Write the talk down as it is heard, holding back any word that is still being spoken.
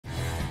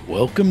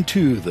Welcome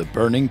to the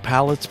Burning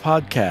Pallets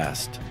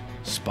Podcast,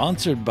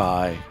 sponsored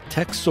by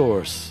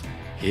Texsource.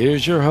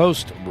 Here's your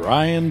host,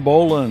 Ryan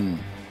Boland.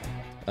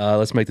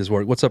 Let's make this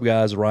work. What's up,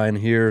 guys? Ryan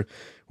here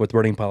with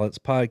Burning Pallets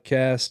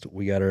Podcast.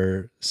 We got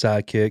our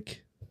sidekick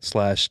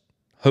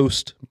 /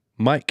 host,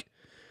 Mike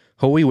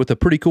Hoey, with a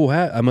pretty cool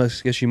hat.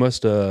 Guess you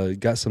must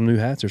got some new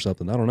hats or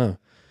something. I don't know.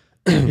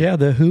 Yeah,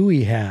 the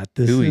Hooey hat.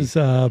 This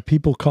is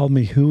people called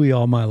me Hooey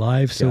all my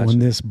life. So when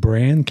this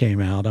brand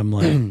came out, I'm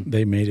like,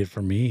 they made it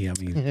for me. I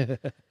mean,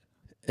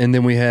 and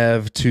then we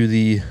have to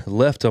the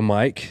left of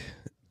Mike,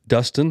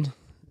 Dustin.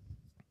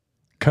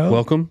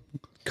 Welcome,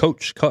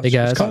 Coach. Hey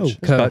guys,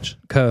 Coach.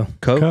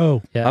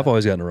 Co. Yeah, I've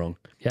always gotten it wrong.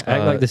 Yeah,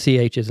 act like the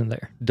CH isn't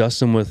there.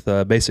 Dustin with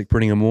Basic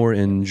Printing and More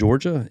in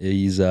Georgia.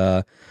 He's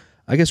I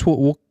guess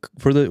we'll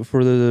for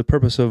the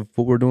purpose of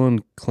what we're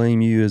doing,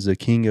 claim you as the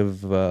king of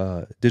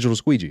Digital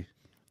Squeegee,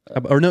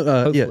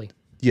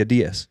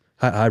 DS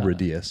hybrid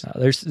DS.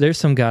 There's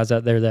some guys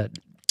out there that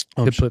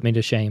could put me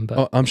to shame,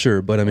 but I'm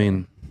sure. But I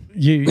mean,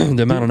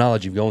 the amount of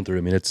knowledge you've gone through.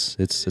 I mean, it's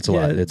a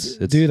lot. It's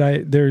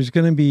dude. There's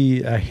going to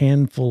be a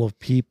handful of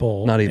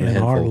people not even in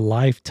our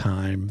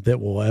lifetime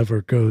that will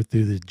ever go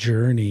through the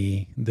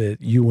journey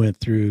that you went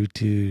through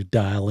to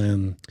dial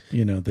in,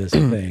 this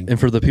thing. And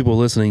for the people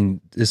listening,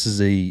 this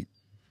is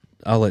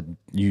I'll let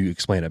you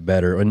explain it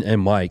better.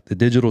 And Mike, the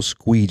Digital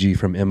Squeegee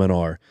from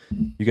M&R.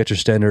 You got your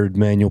standard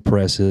manual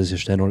presses, your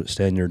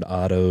standard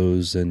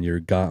autos, and your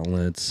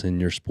gauntlets,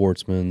 and your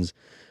sportsmans.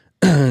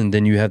 And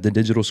then you have the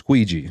Digital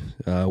Squeegee,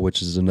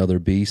 which is another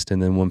beast.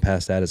 And then one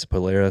past that is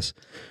Polaris.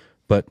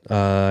 But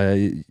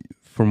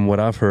from what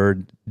I've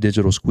heard,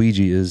 Digital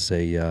Squeegee is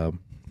a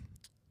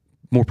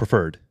more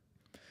preferred.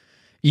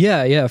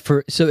 Yeah.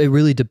 So it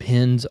really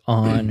depends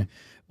on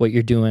what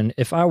you're doing.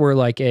 If I were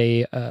like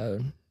a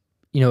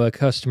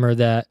customer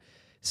that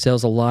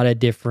sells a lot of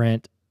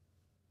different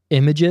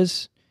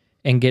images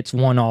and gets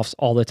one-offs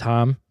all the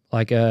time,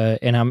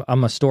 and I'm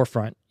a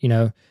storefront,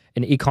 an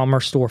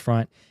e-commerce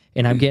storefront,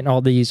 and I'm getting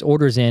all these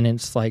orders in, and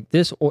it's like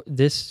this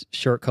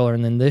shirt color,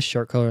 and then this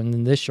shirt color, and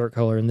then this shirt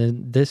color, and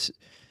then this.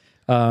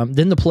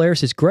 Then the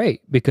Polaris is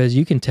great because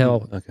you can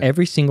tell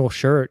every single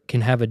shirt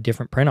can have a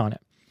different print on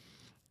it.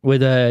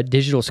 With a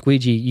Digital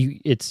Squeegee,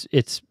 it's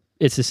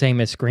the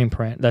same as screen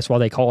print. That's why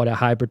they call it a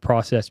hybrid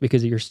process,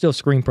 because you're still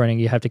screen printing.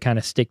 You have to kind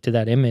of stick to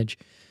that image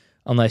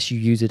unless you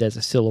use it as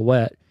a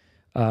silhouette.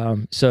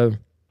 So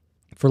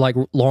for like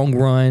long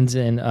runs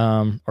and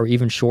or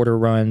even shorter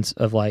runs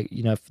of the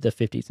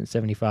 50s and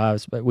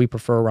 75s, but we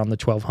prefer around the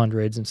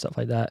 1200s and stuff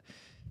like that.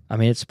 I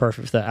mean, it's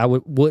perfect for that. I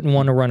wouldn't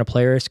want to run a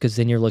Polaris because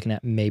then you're looking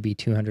at maybe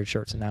 200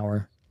 shirts an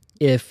hour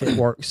if it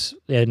works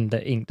and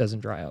the ink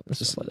doesn't dry up and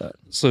stuff like that.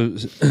 So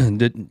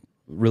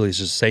really it's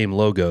just same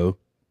logo,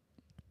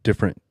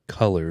 different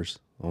colors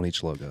on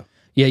each logo.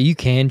 Yeah, you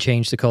can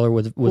change the color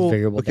with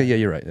variable. Okay, yeah,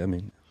 you're right. I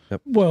mean,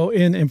 yep. Well,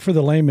 and for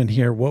the layman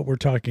here, what we're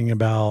talking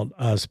about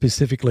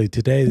specifically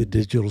today, the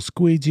Digital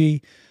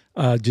Squeegee,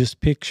 just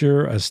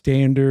picture a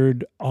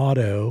standard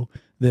auto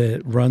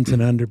that runs an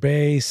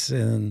underbase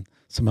and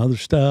some other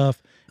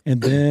stuff,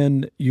 and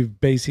then you've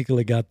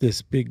basically got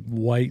this big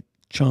white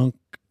chunk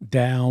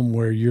down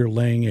where you're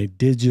laying a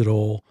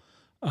digital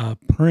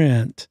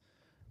print.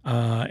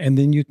 And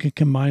then you could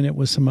combine it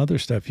with some other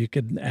stuff. You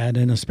could add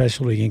in a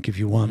specialty ink if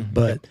you want,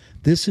 but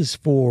this is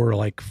for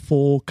like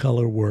full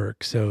color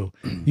work. So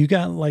you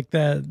got like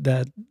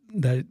that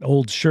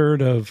old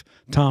shirt of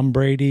Tom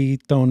Brady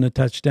throwing a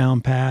touchdown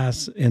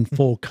pass in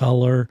full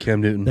color.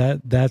 Cam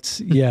Newton.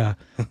 That's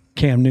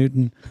Cam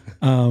Newton.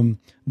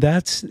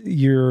 That's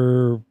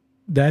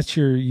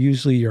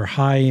usually your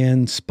high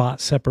end spot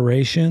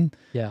separation.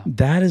 Yeah,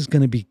 that is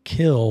going to be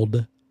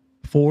killed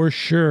for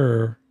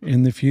sure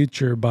in the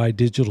future by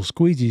Digital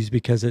Squeegees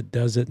because it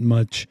does it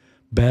much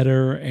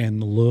better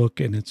and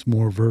it's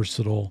more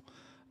versatile.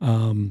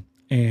 And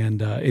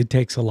it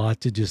takes a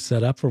lot to just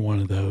set up for one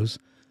of those.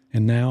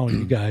 And now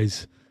you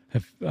guys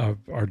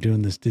are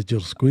doing this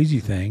Digital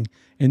Squeegee thing,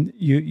 and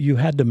you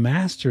had to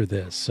master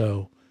this.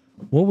 So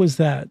what was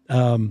that?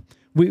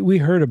 We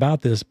heard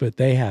about this, but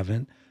they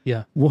haven't.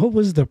 Yeah. What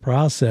was the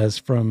process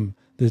from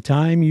the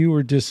time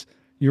you're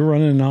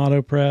running an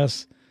auto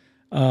press,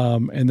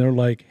 and they're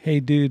like, hey,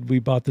 dude, we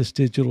bought this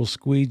Digital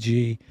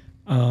Squeegee.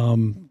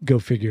 Go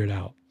figure it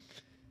out.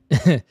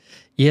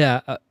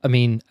 Yeah. I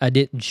mean, I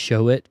didn't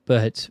show it,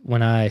 but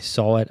when I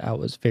saw it, I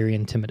was very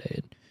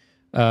intimidated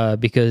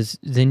because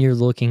then you're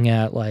looking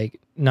at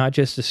not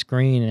just a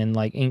screen and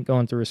ink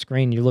going through a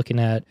screen. You're looking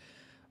at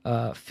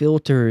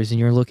filters, and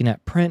you're looking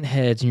at print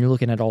heads, and you're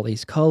looking at all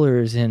these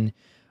colors and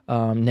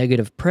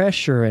negative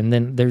pressure. And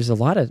then there's a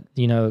lot of,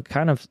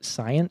 kind of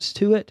science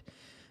to it.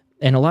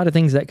 And a lot of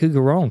things that could go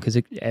wrong because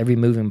every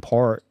moving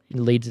part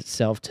leads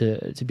itself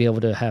to be able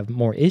to have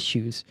more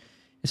issues.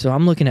 So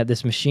I'm looking at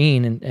this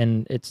machine,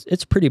 and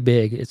it's pretty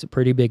big. It's a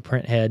pretty big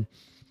print head,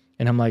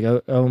 and I'm like,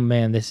 oh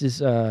man, this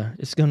is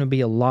it's going to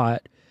be a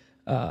lot.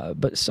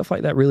 But stuff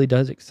like that really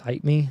does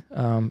excite me.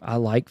 I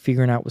like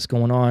figuring out what's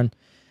going on.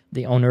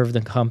 The owner of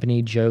the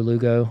company, Joe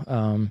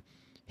Lugo,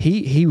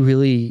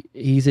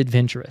 he's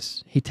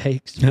adventurous. He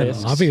takes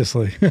risks.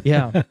 Obviously.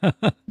 Yeah.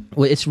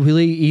 Well, it's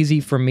really easy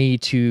for me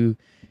to,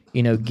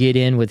 get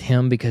in with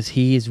him because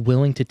he is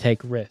willing to take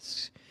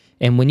risks.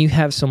 And when you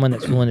have someone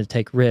that's willing to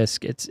take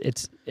risk, you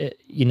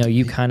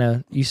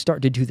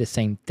start to do the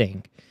same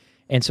thing.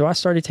 And so I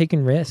started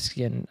taking risks,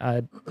 and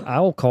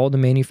I'll call the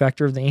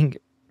manufacturer of the ink,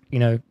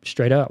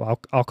 straight up.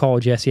 I'll call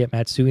Jesse at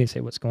Matsui and say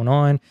what's going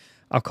on.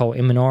 I'll call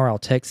M&R. I'll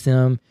text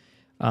them.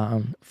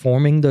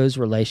 Forming those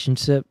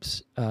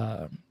relationships,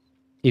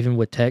 even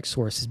with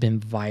Texsource, has been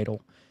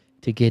vital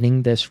to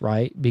getting this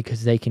right,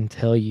 because they can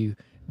tell you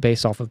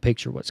based off of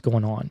picture what's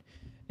going on.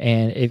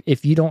 And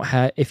if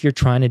you're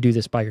trying to do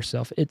this by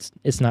yourself,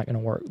 it's not going to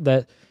work.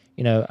 That,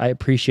 I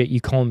appreciate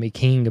you calling me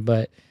king,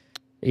 but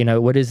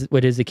what is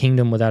the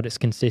kingdom without its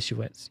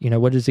constituents?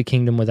 What is the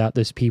kingdom without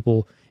those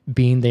people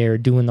being there,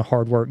 doing the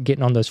hard work,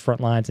 getting on those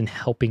front lines and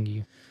helping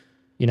you,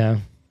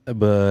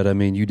 But I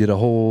mean, you did a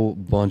whole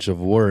bunch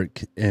of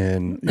work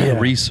and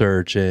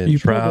research and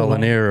trial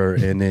and error,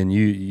 and then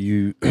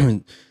you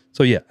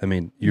so yeah, I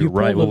mean, you're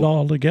right. Pulled it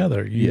all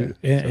together.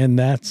 And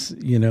that's,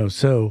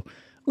 so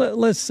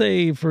let's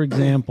say, for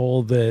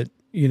example, that,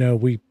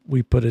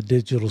 we put a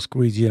digital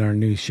squeegee in our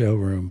new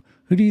showroom.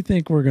 Who do you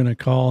think we're going to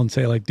call and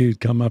say, like,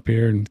 dude, come up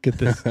here and get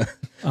this?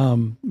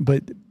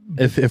 But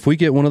if we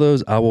get one of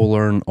those, I will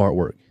learn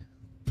artwork.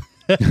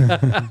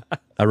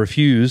 I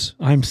refuse.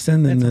 I'm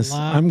sending this.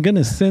 I'm going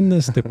to send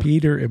this to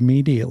Peter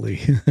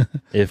immediately.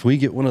 If we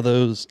get one of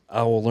those,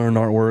 I will learn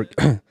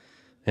artwork.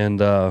 And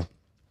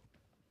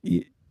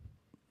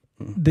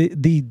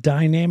the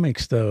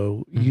dynamics,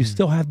 though, you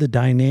still have the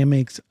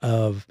dynamics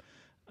of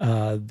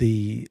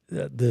the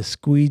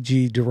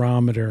squeegee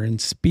durometer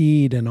and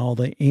speed and all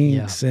the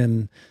inks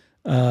and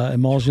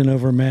emulsion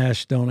over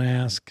mesh. Don't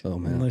ask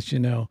unless you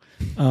know.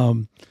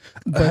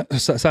 But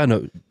side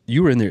note,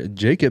 you were in there.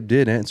 Jacob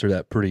did answer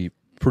that pretty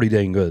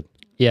dang good.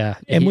 Yeah,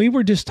 and we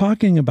were just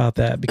talking about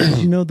that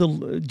because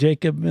the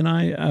Jacob and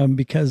I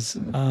because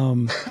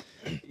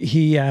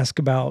he asked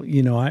about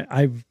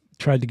I've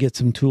tried to get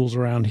some tools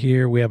around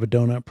here. We have a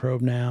donut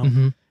probe now.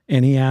 Mm-hmm.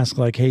 And he asked,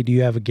 like, hey, do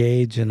you have a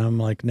gauge? And I'm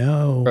like,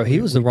 no. Bro,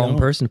 he was the wrong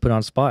person to put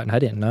on spot, and I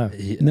didn't know.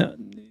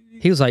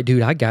 He was like,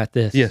 dude, I got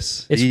this.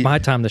 Yes. It's my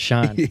time to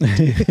shine.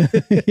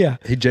 Yeah.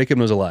 Jacob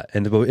knows a lot.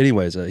 And but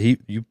anyways,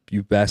 you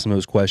asked him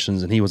those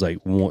questions, and he was like,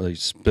 he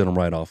spit them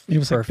right off. He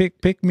was like,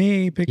 pick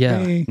me.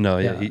 No,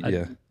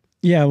 yeah.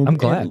 I'm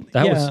glad.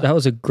 That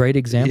was a great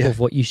example of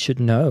what you should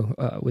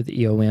know with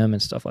EOM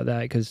and stuff like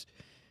that. Because,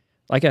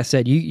 like I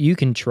said, you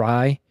can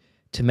try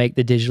to make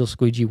the digital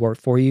squeegee work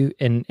for you,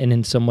 and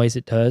in some ways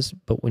it does.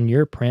 But when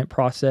your print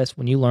process,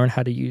 when you learn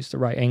how to use the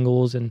right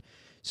angles and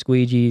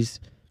squeegees,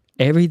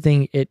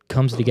 everything, it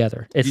comes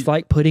together. It's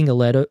like putting a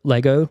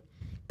Lego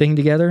thing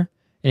together,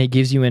 and it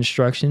gives you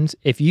instructions.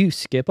 If you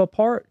skip a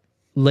part,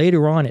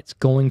 later on it's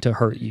going to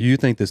hurt you. You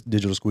think this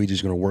digital squeegee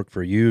is going to work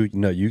for you?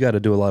 No, you got to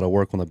do a lot of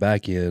work on the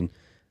back end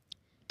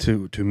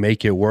to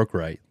make it work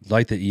right,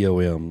 like the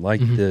EOM,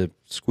 like the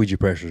squeegee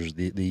pressures,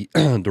 the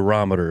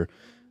durometer,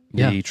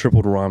 the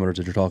triple durometers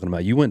that you're talking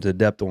about. You went to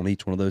depth on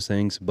each one of those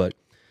things, but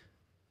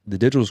the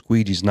digital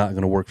squeegee is not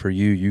going to work for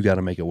you. You got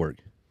to make it work.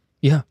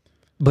 Yeah.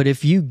 But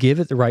if you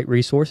give it the right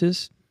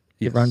resources,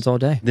 it runs all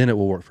day. Then it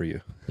will work for you.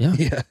 Yeah.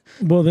 Yeah.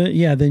 Well,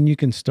 then you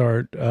can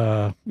start,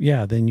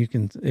 then you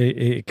can,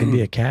 it can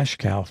be a cash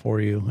cow for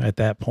you at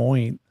that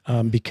point,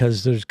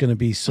 because there's going to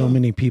be so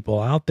many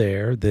people out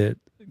there that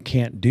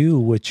can't do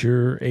what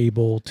you're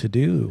able to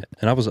do.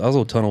 And I was a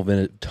little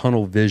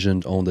tunnel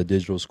visioned on the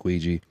digital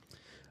squeegee.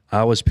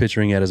 I was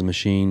picturing it as a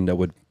machine that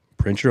would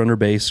print your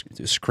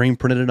underbase, screen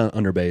printed an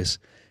underbase,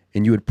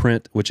 and you would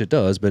print, which it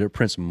does, but it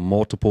prints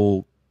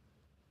multiple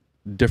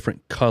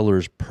different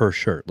colors per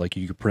shirt. Like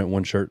you could print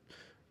one shirt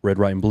red,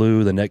 white, and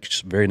blue.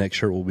 The very next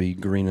shirt will be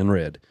green and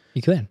red.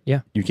 You can,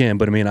 yeah. You can,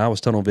 but I mean, I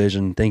was tunnel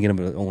vision thinking of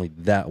it only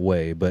that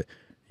way, but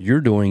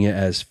you're doing it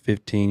as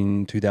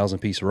 2,000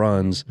 piece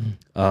runs,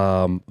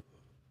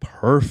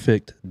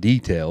 perfect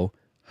detail,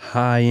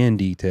 high-end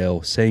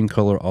detail, same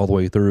color all the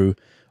way through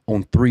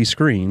on 3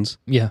 screens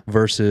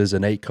versus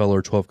an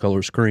 8-color,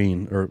 12-color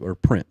screen or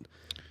print.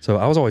 So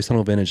I was always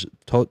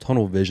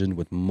tunnel vision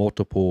with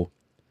multiple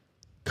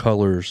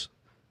colors,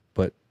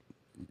 but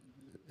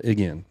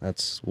again,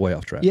 that's way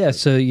off track. Yeah,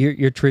 so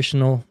your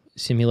traditional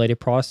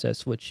simulated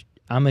process, which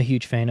I'm a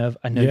huge fan of.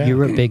 I know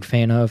you're a big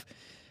fan of.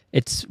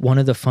 It's one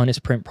of the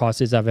funnest print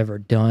processes I've ever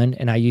done,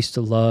 and I used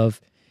to love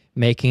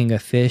making a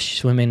fish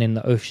swimming in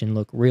the ocean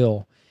look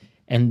real.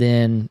 And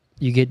then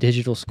you get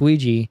digital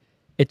squeegee.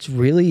 It's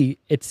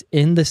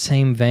in the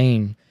same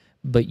vein,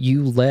 but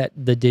you let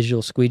the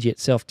digital squeegee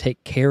itself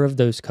take care of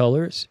those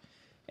colors,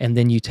 and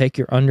then you take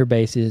your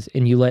underbases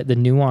and you let the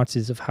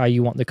nuances of how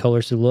you want the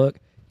colors to look,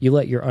 you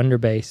let your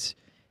underbase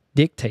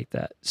dictate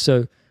that.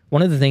 So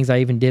one of the things I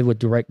even did with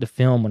direct to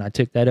film when I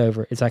took that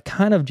over is I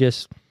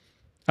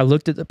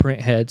looked at the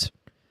print heads,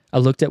 I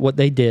looked at what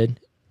they did,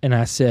 and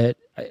I said,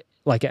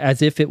 like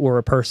as if it were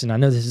a person. I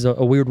know this is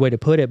a weird way to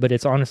put it, but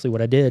it's honestly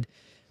what I did.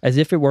 As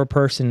if it were a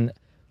person,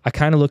 I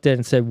kind of looked at it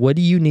and said, what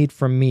do you need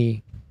from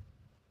me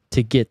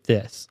to get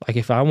this? Like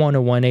if I want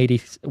a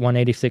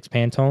 186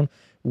 Pantone,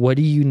 what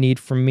do you need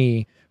from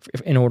me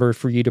in order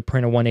for you to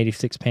print a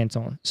 186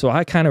 Pantone? So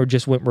I kind of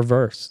just went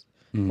reverse.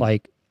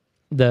 Like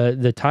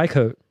the tie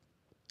coat,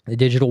 the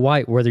digital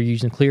white, whether you're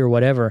using clear or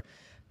whatever,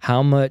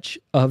 how much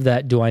of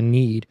that do I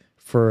need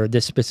for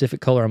this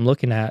specific color I'm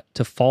looking at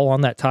to fall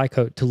on that tie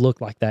coat to look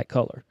like that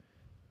color?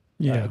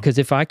 Yeah. Because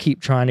if I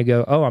keep trying to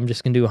go, I'm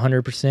just going to do 100%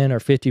 or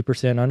 50%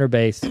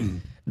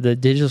 underbase, the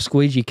Digital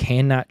Squeegee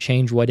cannot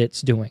change what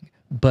it's doing,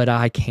 but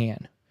I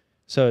can.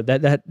 So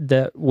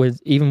that with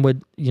even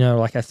with,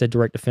 like I said,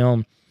 direct to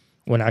film,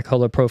 when I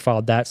color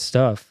profiled that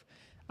stuff,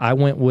 I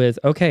went with,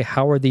 okay,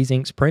 how are these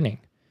inks printing?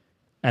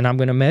 And I'm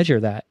going to measure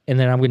that. And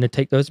then I'm going to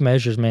take those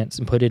measurements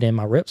and put it in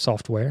my RIP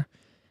software.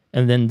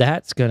 And then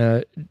that's going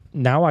to,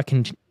 now I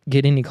can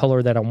get any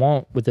color that I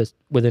want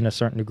within a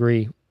certain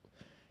degree.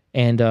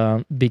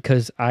 And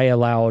because I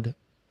allowed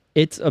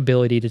its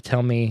ability to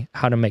tell me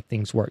how to make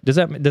things work. Does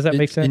that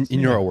make sense? In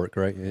your artwork,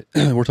 right?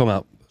 We're talking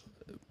about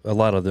a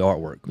lot of the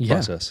artwork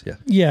process. Yeah.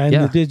 Yeah.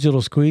 And the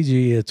Digital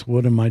Squeegee, it's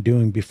what am I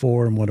doing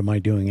before and what am I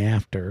doing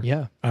after?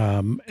 Yeah.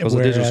 Because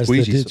the Digital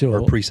Squeegees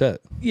are preset.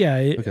 Yeah.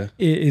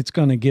 It's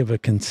going to give a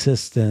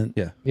consistent,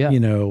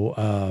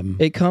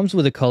 it comes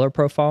with a color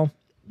profile.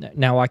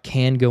 Now I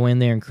can go in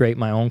there and create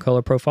my own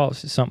color profile.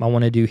 It's something I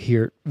want to do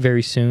here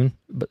very soon,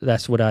 but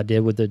that's what I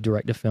did with the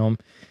direct to film.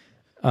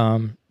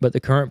 But the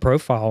current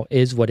profile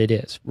is what it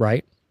is,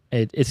 right?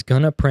 It's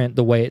going to print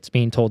the way it's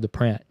being told to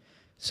print.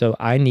 So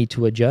I need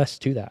to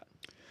adjust to that.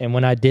 And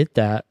when I did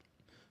that,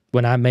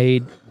 when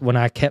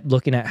I kept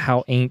looking at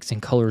how inks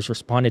and colors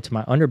responded to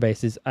my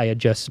underbases, I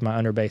adjusted my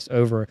underbase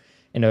over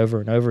and over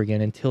and over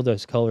again until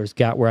those colors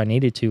got where I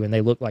needed to, and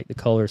they look like the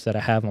colors that I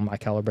have on my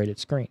calibrated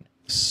screen.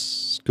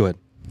 Go ahead.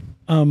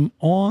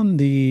 On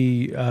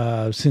the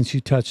since you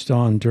touched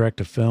on direct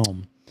to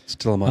film,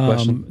 still on my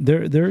question.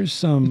 There's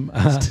some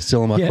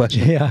still on my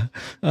question. Yeah.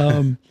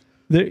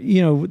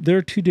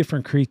 They're two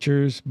different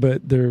creatures,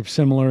 but they're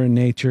similar in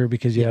nature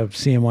because you have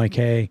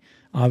CMYK.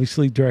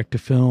 Obviously, direct to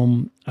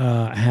film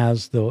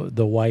has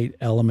the white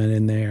element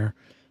in there.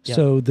 Yep.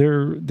 So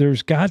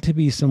there's got to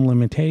be some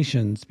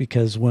limitations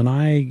because when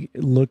I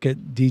look at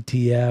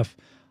DTF,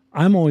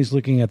 I'm always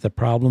looking at the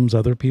problems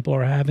other people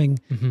are having,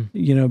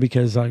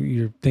 because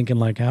you're thinking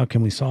like, how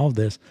can we solve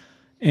this?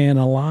 And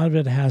a lot of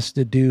it has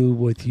to do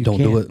with you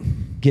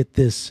can't get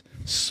this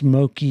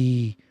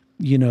smoky,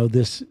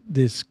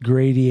 this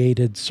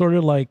gradiated, sort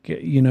of like,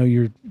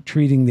 you're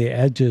treating the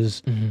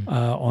edges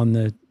on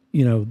the,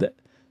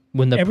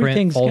 when the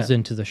print falls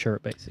into the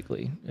shirt,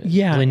 basically.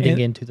 Blending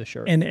into the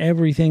shirt. And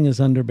everything is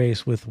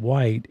underbase with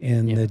white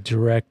in the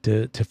direct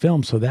to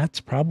film. So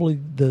that's probably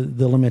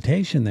the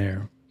limitation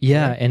there.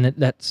 Yeah, right? And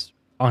that's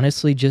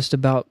honestly just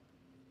about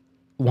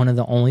one of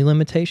the only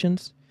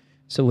limitations.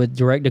 So with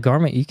direct to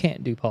garment, you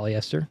can't do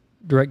polyester.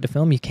 Direct to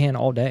film, you can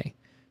all day.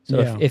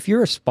 So if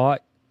you're a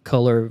spot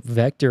color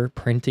vector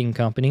printing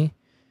company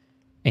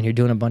and you're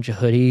doing a bunch of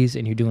hoodies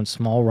and you're doing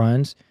small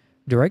runs,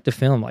 direct to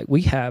film, like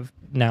we have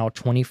now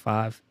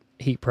 25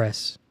 heat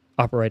press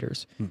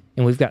operators,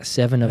 and we've got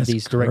 7 of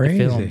these direct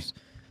to films.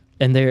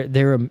 And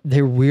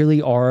they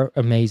really are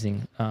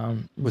amazing.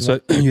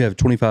 So you have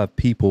 25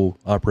 people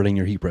operating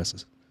your heat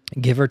presses,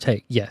 give or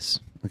take. Yes.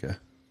 Okay.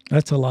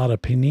 That's a lot of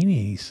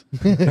paninis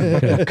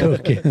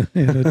cooking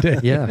in a day.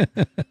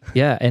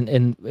 Yeah.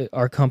 And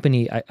our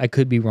company, I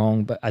could be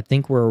wrong, but I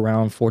think we're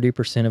around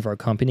 40% of our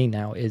company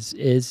now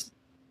is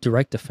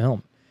direct to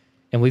film,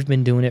 and we've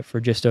been doing it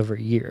for just over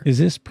a year. Is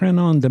this print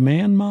on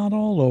demand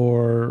model,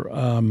 or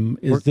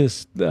is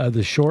this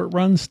the short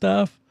run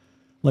stuff?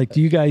 Like,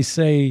 do you guys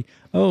say,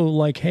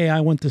 hey,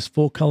 I want this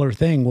full color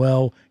thing?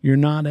 Well, you're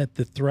not at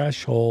the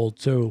threshold,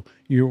 so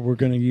we're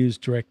going to use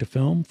direct to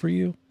film for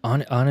you?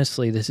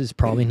 Honestly, this is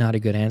probably not a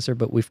good answer,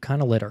 but we've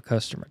kind of let our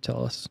customer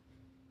tell us,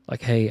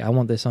 like, hey, I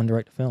want this on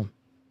direct to film.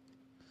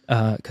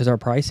 Because our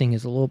pricing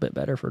is a little bit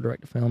better for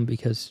direct to film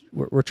because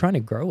we're trying to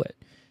grow it,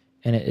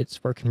 and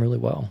it's working really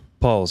well.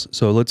 Pause.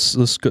 So let's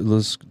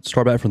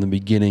start back from the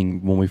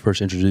beginning when we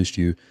first introduced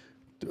you.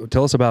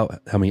 Tell us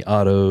about how many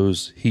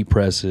autos, heat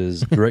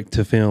presses,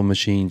 direct-to-film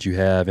machines you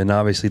have, and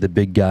obviously the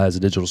big guys, the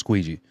Digital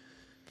Squeegee.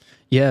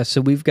 Yeah,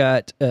 so we've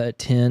got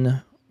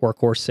 10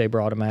 workhorse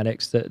Sabre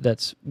automatics.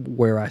 That's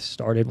where I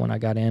started when I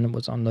got in and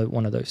was on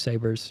one of those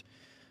Sabres.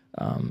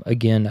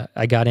 Again,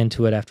 I got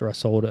into it after I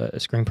sold a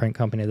screen print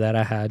company that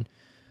I had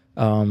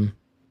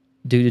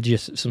due to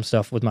just some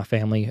stuff with my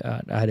family.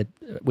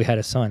 We had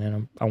a son,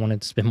 and I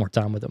wanted to spend more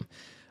time with him.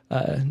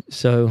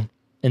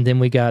 And then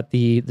we got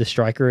the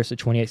Striker. It's a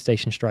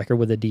 28-station Striker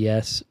with a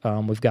DS.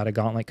 We've got a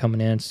Gauntlet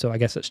coming in, so I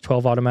guess it's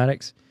 12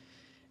 automatics.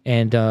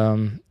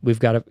 And we've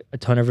got a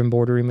ton of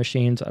embroidery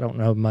machines. I don't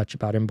know much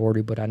about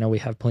embroidery, but I know we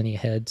have plenty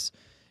of heads.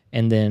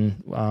 And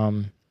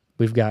then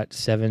we've got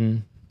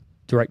 7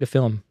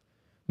 direct-to-film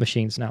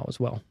machines now as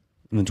well.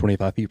 And then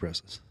 25 heat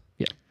presses.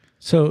 Yeah.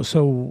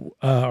 So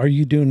are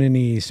you doing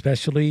any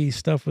specialty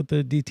stuff with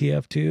the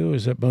DTF too?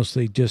 Is it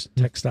mostly just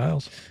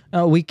textiles?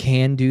 We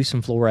can do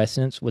some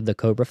fluorescence with the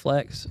Cobra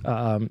Flex,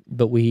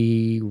 but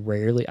we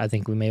rarely. I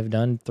think we may have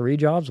done 3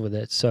 jobs with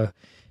it. So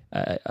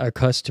our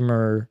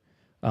customer,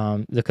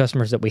 the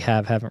customers that we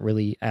haven't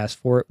really asked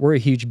for it. We're a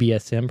huge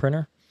BSM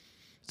printer,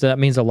 so that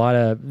means a lot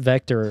of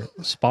vector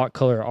spot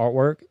color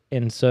artwork,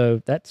 and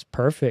so that's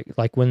perfect.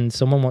 Like when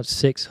someone wants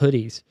 6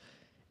 hoodies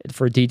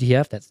for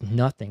DTF, that's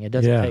nothing. It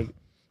doesn't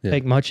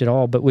take much at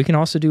all. But we can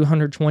also do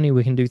 120.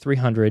 We can do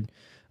 300,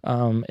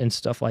 and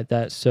stuff like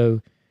that.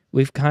 So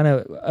we've kind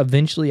of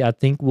eventually, I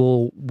think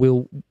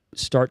we'll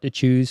start to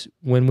choose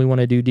when we want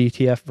to do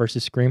DTF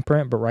versus screen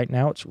print. But right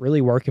now, it's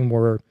really working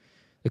where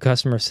the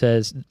customer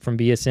says from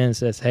BSN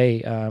says,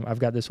 "Hey, I've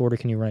got this order.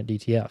 Can you run it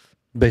DTF?"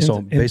 Based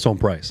on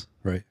price,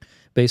 right?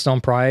 Based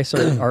on price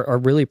or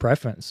really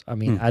preference. I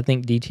mean, I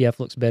think DTF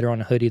looks better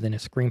on a hoodie than a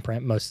screen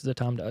print most of the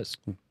time does.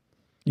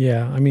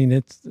 Yeah, I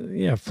mean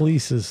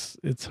fleece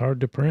it's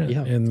hard to print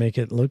and make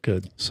it look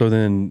good. So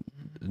then,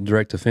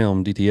 direct to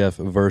film DTF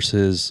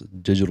versus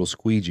digital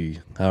squeegee.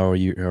 How are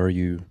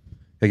you?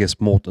 I guess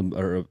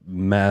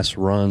mass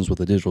runs with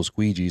the digital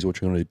squeegee is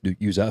what you're going to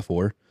use that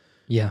for.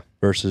 Yeah.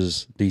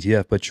 Versus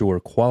DTF, but your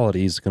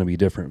quality is going to be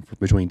different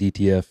between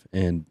DTF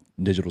and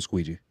digital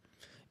squeegee.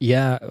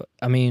 Yeah,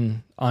 I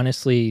mean,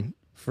 honestly,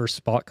 for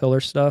spot color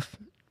stuff,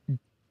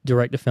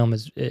 direct to film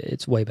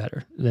it's way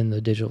better than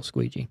the digital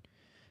squeegee.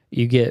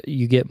 You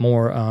get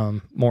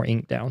more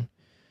ink down,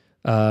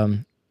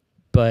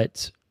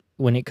 but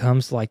when it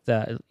comes like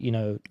that,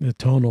 the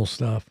tonal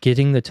stuff,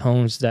 getting the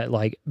tones that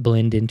like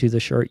blend into the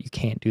shirt, you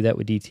can't do that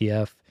with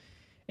DTF.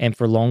 And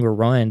for longer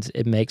runs,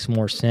 it makes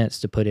more sense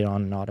to put it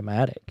on an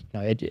automatic.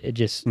 It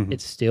just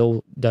it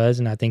still does,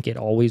 and I think it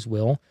always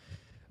will.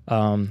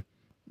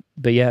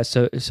 But yeah,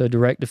 so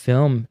direct to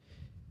film,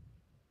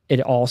 it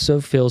also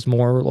feels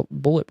more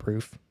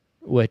bulletproof,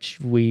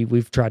 which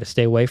we've tried to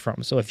stay away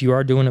from. So if you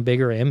are doing a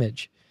bigger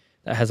image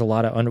that has a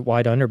lot of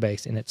wide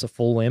underbase and it's a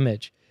full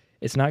image,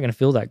 it's not going to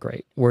feel that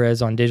great.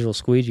 Whereas on digital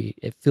squeegee,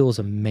 it feels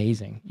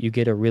amazing. You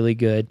get a really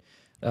good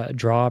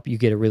drop, you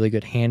get a really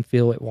good hand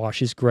feel. It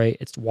washes great.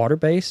 It's water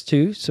based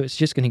too, so it's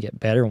just going to get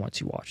better once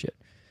you wash it.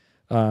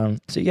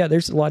 So yeah,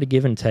 there's a lot of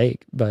give and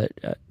take. But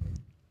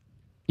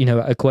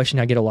a question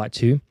I get a lot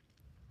too: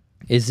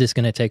 is this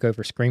going to take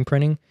over screen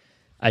printing?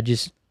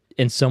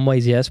 In some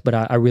ways, yes, but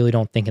I really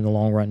don't think in the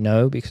long run,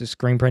 no, because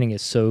screen printing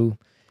is so,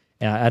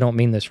 and I don't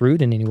mean this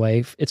rude in any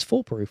way, it's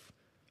foolproof.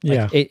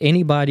 Yeah.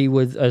 Anybody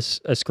with a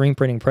screen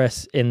printing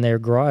press in their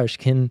garage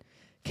can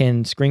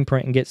screen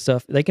print and get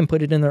stuff. They can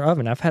put it in their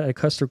oven. I've had a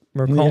customer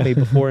call me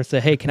before and say,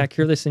 "Hey, can I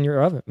cure this in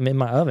your oven, in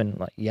my oven?" I'm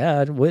like, yeah,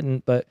 I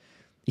wouldn't, but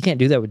you can't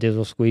do that with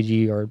digital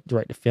squeegee or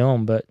direct to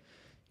film. But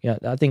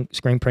I think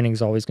screen printing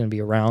is always going to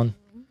be around.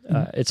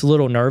 It's a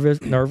little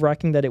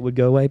nerve-wracking that it would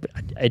go away, but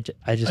I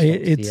just don't see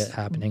it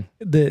happening.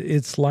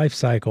 Its life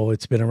cycle,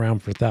 it's been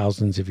around for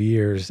thousands of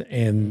years,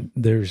 and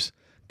there's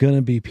going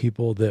to be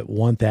people that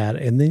want that.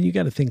 And then you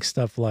got to think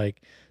stuff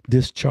like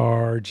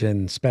discharge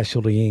and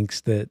specialty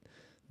inks that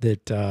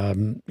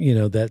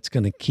that's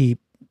going to keep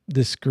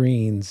the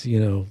screens,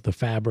 the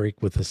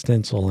fabric with the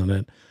stencil in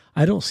it.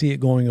 I don't see it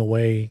going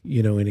away,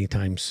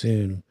 anytime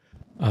soon.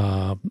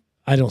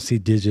 I don't see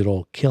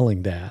digital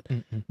killing that,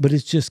 but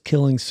it's just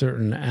killing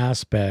certain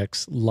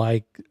aspects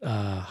like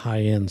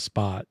high-end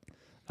spot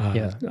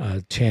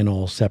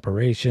channel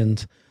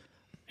separations.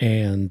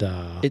 And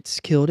it's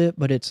killed it,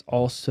 but it's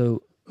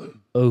also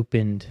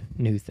opened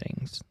new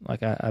things.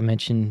 Like I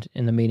mentioned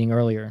in the meeting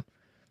earlier.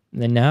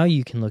 And then now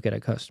you can look at a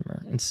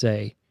customer and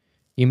say,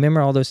 you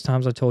remember all those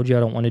times I told you I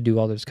don't want to do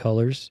all those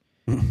colors?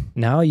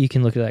 Now you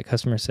can look at that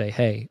customer and say,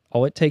 hey,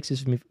 all it takes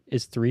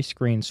is 3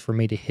 screens for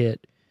me to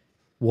hit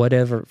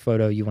whatever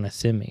photo you want to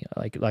send me.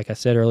 Like I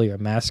said earlier, a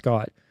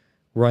mascot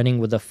running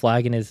with a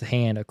flag in his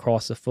hand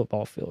across a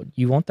football field.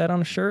 You want that on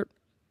a shirt?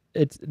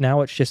 It's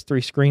just 3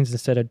 screens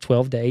instead of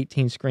 12 to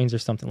 18 screens or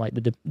something like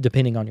that,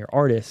 depending on your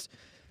artist.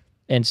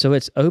 And so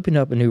it's opened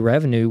up a new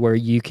revenue where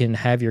you can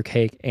have your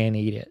cake and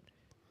eat it.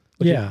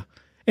 Yeah.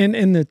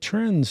 And the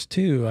trends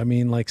too. I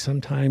mean, like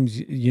sometimes,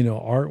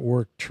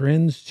 artwork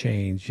trends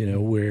change,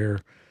 where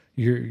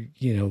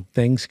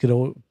things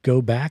could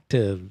go back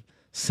to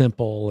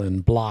simple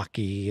and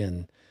blocky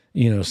and,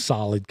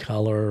 solid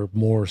color,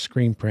 more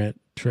screen print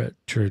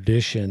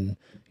tradition,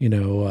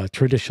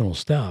 traditional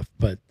stuff.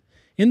 But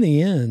in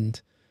the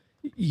end,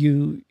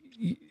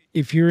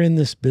 if you're in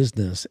this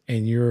business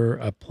and you're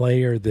a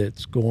player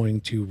that's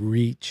going to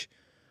reach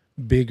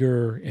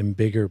bigger and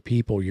bigger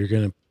people, you're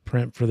going to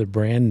print for the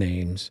brand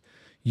names,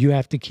 you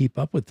have to keep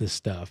up with this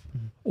stuff,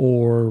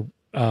 or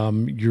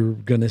you're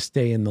going to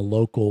stay in the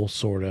local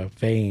sort of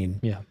vein.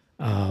 Yeah.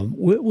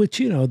 Which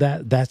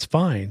that's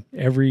fine.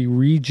 Every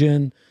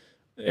region,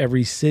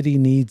 every city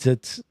needs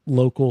its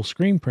local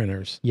screen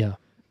printers. Yeah.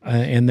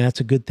 And that's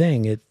a good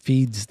thing. It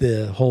feeds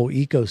the whole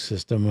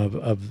ecosystem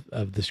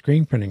of the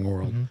screen printing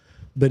world.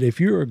 But if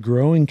you're a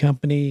growing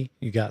company,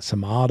 you got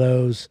some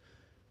autos,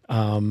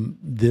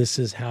 this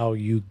is how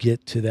you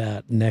get to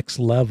that next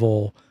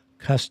level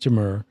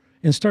customer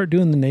and start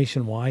doing the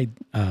nationwide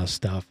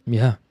stuff.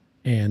 Yeah.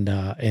 And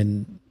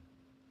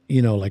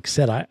like I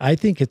said, I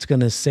think it's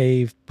going to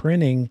save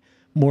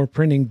more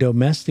printing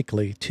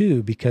domestically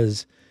too,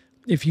 because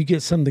if you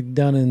get something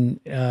done in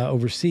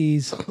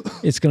overseas,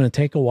 it's going to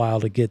take a while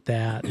to get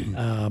that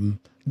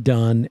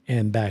done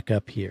and back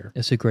up here.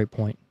 That's a great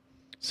point.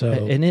 So,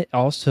 and it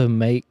also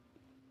may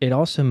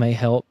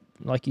help,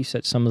 like you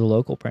said, some of the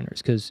local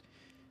printers, because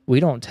we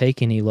don't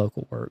take any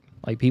local work.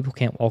 Like, people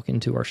can't walk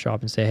into our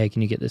shop and say, "Hey,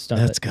 can you get this done?"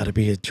 that's got to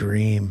be a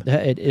dream.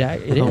 It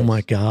Oh is.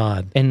 my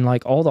God. And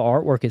like, all the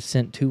artwork is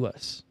sent to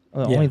us.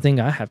 The Yeah. only thing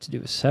I have to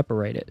do is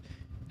separate it.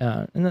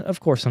 And then,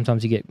 of course,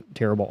 sometimes you get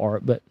terrible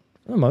art, but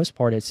for the most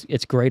part,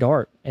 it's great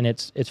art, and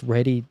it's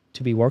ready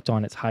to be worked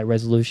on. It's high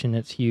resolution,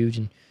 it's huge,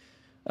 and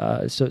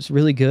so it's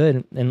really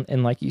good.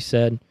 And like you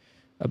said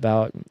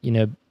about,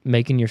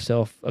 making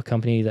yourself a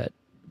company that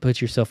puts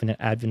yourself in an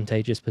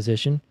advantageous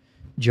position.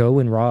 Joe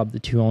and Rob, the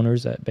two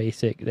owners at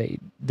Basic,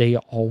 they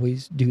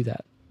always do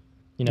that.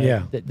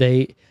 Yeah.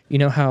 They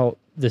how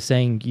the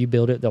saying, "You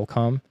build it, they'll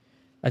come."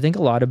 I think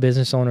a lot of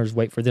business owners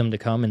wait for them to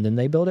come and then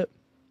they build it.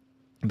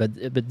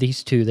 But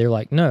these two, they're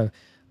like, "No,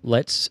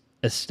 let's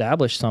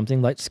establish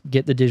something. Let's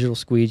get the Digital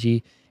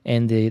Squeegee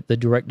and the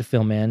direct to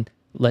film in.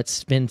 Let's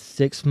spend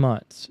 6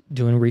 months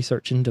doing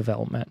research and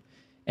development,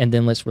 and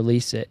then let's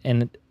release it."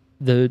 And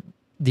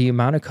the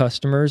amount of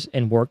customers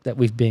and work that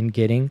we've been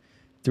getting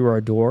through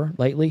our door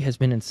lately has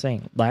been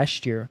insane.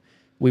 Last year,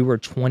 we were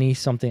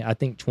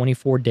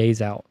 24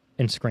 days out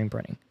in screen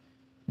printing.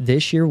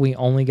 This year, we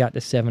only got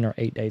to 7 or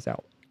 8 days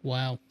out.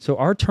 Wow. So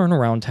our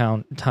turnaround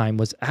time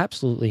was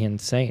absolutely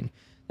insane.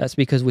 That's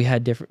because we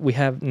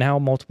have now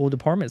multiple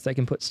departments that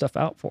can put stuff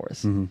out for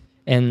us. Mm-hmm.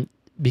 And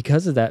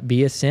because of that,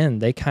 BSN,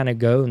 they kind of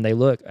go and they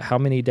look, how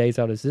many days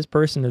out is this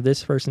person or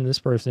this person, this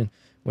person.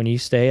 When you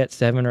stay at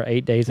 7 or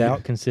 8 days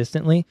out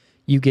consistently,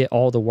 you get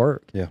all the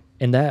work. Yeah.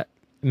 And that,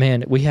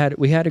 man, we had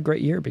a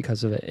great year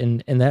because of it.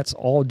 And that's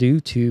all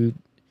due to,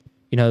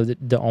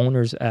 the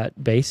owners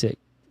at Basic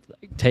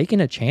taking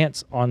a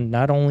chance on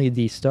not only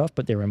the stuff,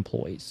 but their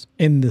employees.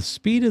 And the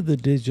speed of the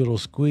Digital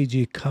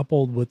Squeegee,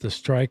 coupled with the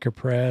Striker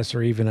press,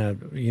 or even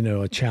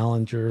a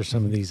Challenger, or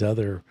some of these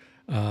other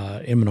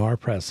M&R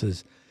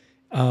presses,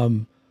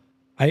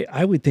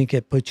 I would think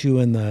it puts you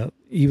in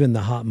even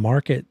the hot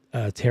market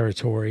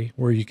territory,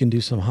 where you can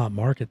do some hot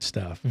market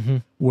stuff. Mm-hmm.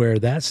 Where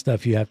that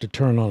stuff you have to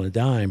turn on a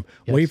dime,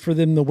 Yes. wait for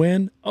them to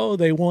win. Oh,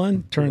 they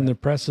won. Turn the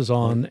presses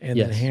on and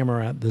then Yes.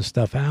 hammer out the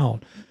stuff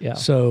out. Yeah.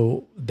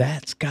 So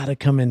that's got to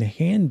come in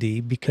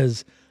handy,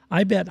 because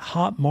I bet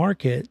hot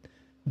market,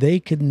 they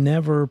could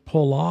never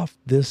pull off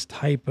this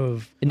type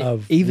of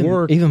even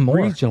work more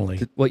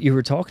regionally. What you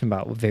were talking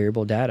about with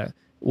variable data,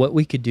 what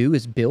we could do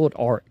is build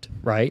art,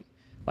 right?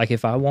 Like,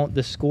 if I want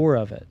the score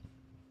of it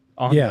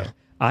on there,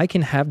 I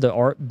can have the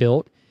art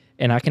built,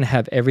 and I can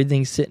have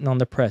everything sitting on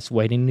the press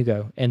waiting to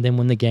go. And then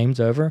when the game's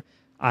over,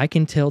 I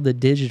can tell the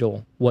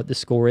digital what the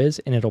score is,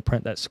 and it'll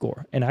print that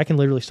score. And I can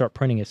literally start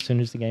printing as soon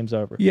as the game's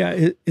over.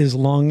 Yeah, as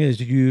long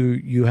as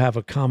you have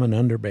a common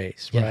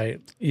underbase, Yeah.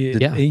 right?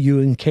 Yeah.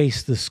 You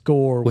encase the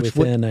score Which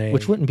within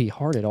which wouldn't be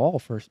hard at all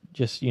for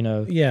just,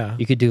 Yeah.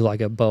 you could do like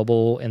a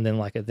bubble and then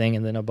like a thing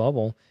and then a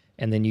bubble,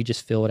 and then you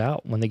just fill it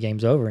out when the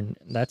game's over, and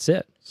that's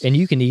it. And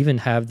you can even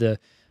have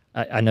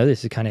I know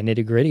this is kind of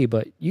nitty gritty,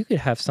 but you could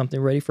have something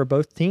ready for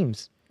both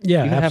teams.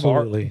 Yeah, You can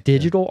absolutely. have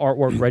digital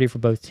artwork ready for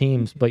both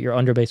teams, but your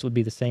underbase would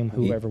be the same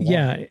whoever won.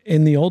 Yeah,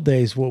 in the old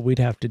days, what we'd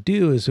have to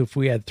do is, if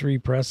we had 3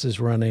 presses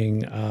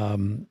running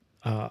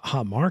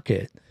hot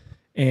market,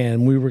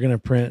 and we were going to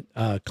print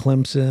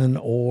Clemson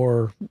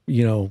or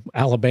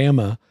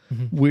Alabama,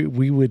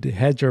 we would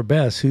hedge our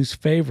bets. Whose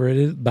favorite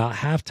is about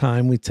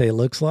halftime? We'd say,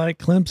 looks like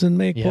Clemson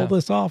may pull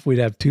this off. We'd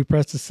have 2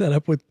 presses set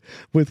up with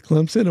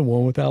Clemson and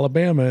 1 with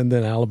Alabama, and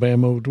then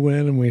Alabama would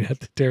win, and we'd have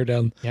to tear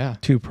down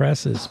 2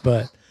 presses.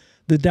 But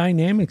the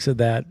dynamics of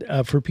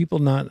that, for people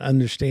not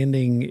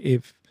understanding,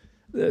 if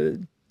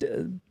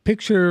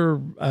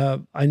picture,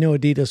 I know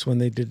Adidas, when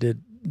they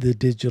did the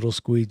Digital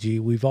Squeegee,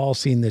 we've all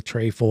seen the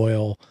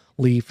trefoil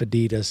leaf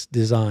Adidas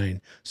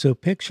design. So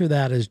picture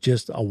that as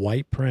just a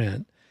white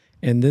print,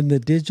 and then the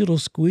Digital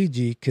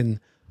Squeegee can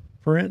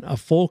print a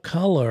full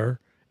color,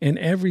 and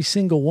every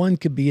single one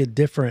could be a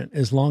different,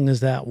 as long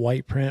as that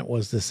white print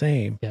was the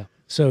same. Yeah.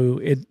 So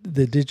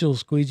the Digital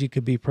Squeegee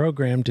could be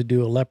programmed to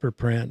do a leopard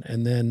print,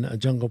 and then a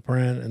jungle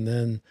print, and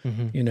then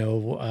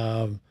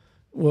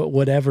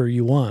whatever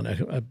you want,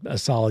 a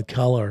solid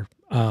color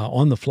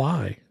on the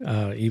fly,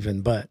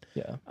 even. But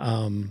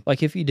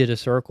like, if you did a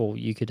circle,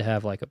 you could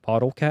have like a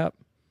bottle cap,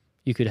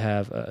 you could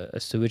have a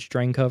sewage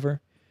drain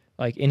cover,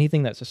 like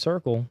anything that's a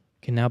circle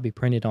can now be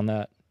printed on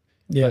that.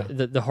 Yeah.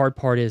 But the hard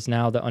part is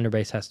now the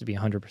underbase has to be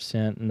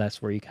 100%, and that's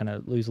where you kind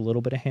of lose a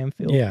little bit of hand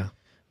feel. Yeah.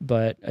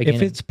 But again,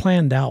 if it's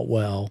planned out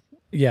well,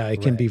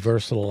 it can be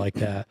versatile like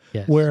that.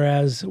 Yes.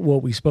 Whereas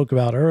what we spoke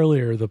about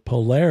earlier, the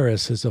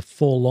Polaris is a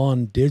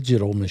full-on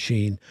digital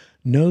machine,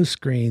 no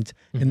screens,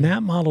 and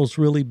that model's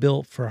really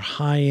built for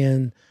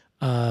high-end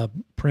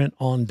print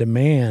on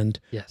demand,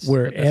 Yes.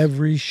 where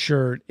every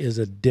shirt is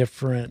a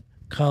different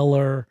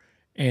color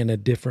and a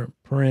different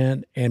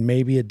print and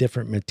maybe a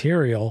different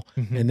material,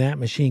 and that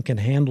machine can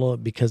handle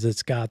it because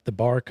it's got the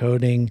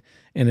barcoding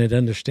and it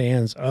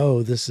understands,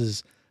 oh, this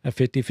is a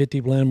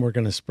 50-50 blend. We're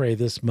going to spray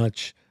this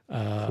much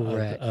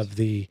of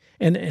the,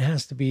 and it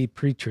has to be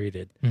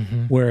pre-treated.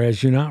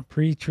 Whereas you're not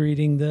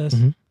pre-treating this.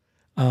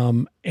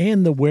 And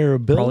the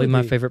wearability. Probably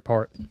my favorite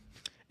part.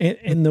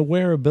 And the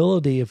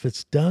wearability, if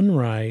it's done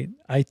right,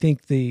 I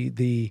think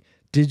the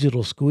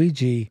Digital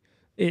Squeegee,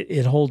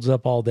 it holds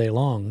up all day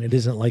long. It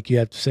isn't like you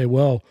have to say,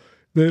 well,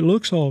 it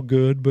looks all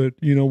good, but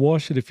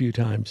wash it a few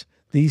times.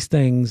 These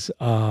things,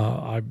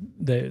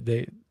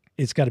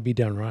 it's got to be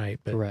done right.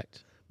 But,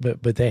 Correct.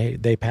 But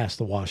they pass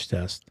the wash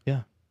test.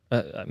 Yeah.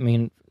 I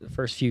mean, the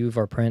first few of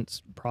our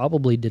prints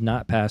probably did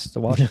not pass the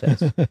wash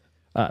test.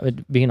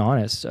 Being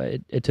honest,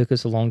 it took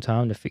us a long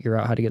time to figure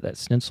out how to get that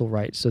stencil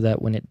right so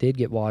that when it did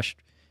get washed,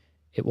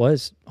 it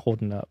was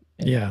holding up.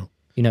 And, Yeah.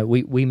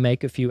 We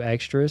make a few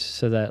extras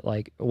so that,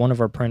 like, one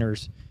of our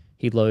printers,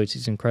 he loads,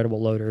 he's an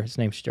incredible loader. His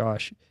name's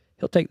Josh.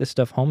 He'll take this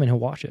stuff home and he'll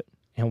wash it.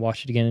 And he'll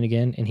wash it again and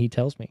again. And he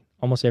tells me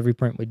almost every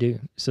print we do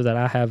so that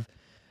I have,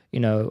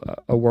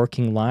 a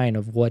working line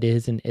of what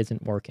is and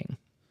isn't working.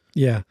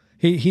 Yeah.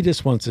 He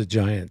just wants a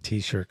giant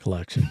T-shirt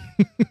collection.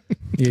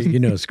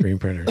 Screen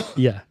printers.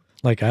 Yeah.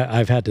 Like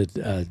I've had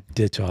to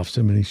ditch off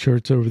so many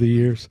shirts over the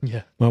years.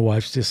 Yeah. My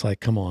wife's just like,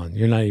 come on,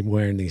 you're not even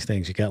wearing these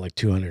things. You got like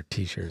 200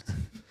 T-shirts.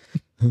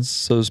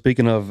 So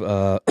speaking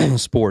of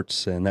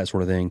sports and that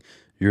sort of thing,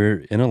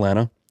 you're in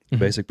Atlanta.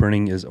 Basic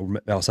printing is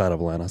outside of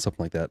Atlanta,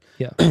 something like that.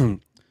 Yeah.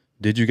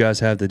 Did you guys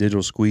have the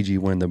Digital Squeegee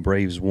when the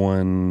Braves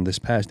won this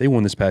past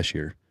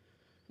year?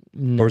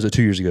 No, Or was it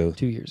 2 years ago?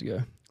 2 years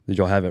ago. Did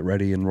y'all have it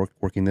ready and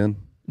working then?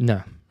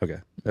 No. Okay.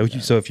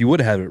 So if you would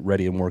have had it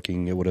ready and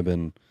working, it would have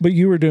been... But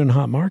you were doing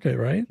hot market,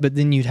 right? But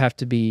then you'd have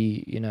to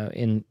be,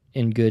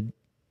 in good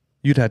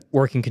You'd have...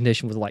 working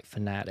condition with like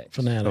Fanatics.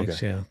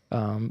 Fanatics, Okay.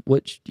 yeah.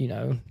 Which,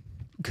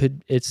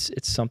 it's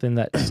something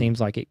that seems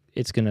like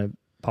it's going to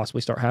possibly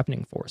start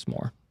happening for us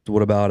more.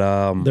 What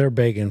about... They're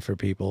begging for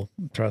people.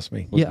 Trust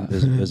me. Yeah.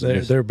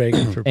 They're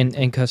begging for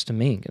and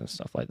custom ink and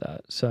stuff like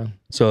that. So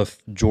if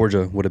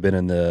Georgia would have been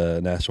in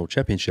the national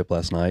championship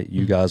last night,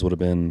 you guys would have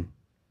been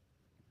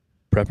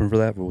prepping for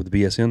that with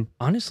the BSN?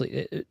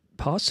 Honestly,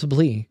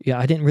 possibly. Yeah,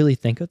 I didn't really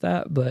think of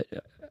that, but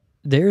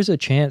there's a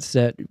chance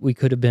that we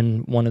could have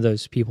been one of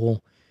those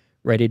people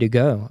ready to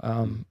go.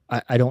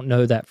 I don't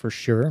know that for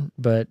sure,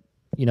 but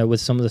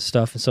with some of the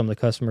stuff and some of the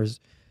customers,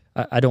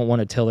 I don't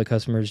want to tell the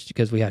customers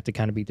because we have to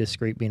kind of be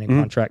discreet being a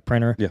contract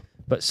printer. Yeah.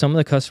 But some of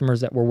the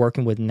customers that we're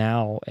working with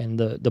now and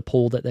the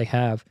pull that they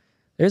have,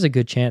 there's a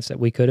good chance that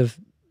we could have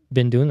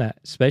been doing that,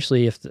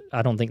 especially if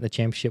I don't think the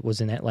championship was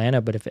in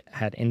Atlanta, but if it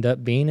had ended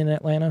up being in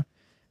Atlanta,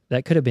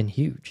 that could have been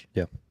huge.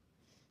 Yeah.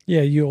 Yeah,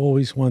 you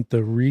always want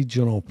the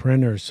regional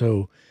printer.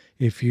 So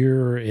if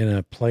you're in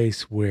a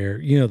place where,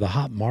 the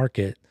hot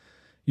market,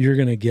 you're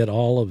going to get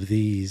all of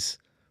these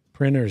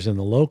printers in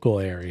the local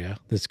area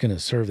that's going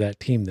to serve that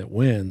team that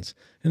wins.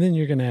 And then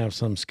you're going to have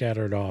some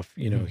scattered off,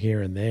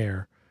 here and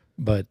there.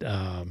 But,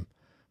 and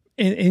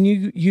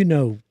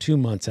 2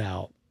 months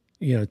out,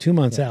 2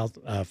 months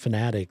out,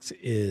 Fanatics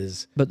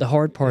is. But the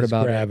hard part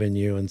about grabbing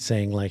you and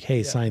saying like,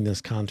 hey, sign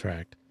this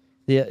contract.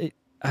 Yeah.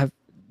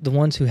 The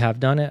ones who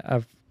have done it,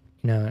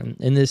 and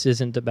this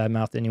isn't to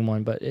badmouth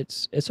anyone, but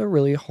it's a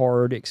really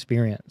hard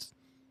experience.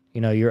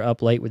 You're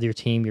up late with your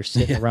team, you're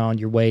sitting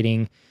around, you're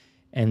waiting,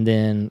 and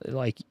then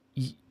like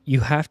you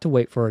have to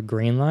wait for a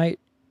green light,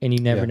 and you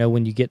never know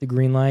when you get the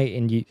green light,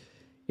 and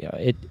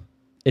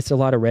it's a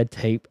lot of red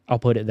tape. I'll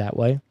put it that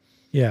way.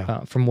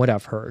 Yeah. From what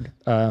I've heard,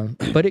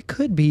 but it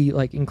could be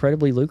like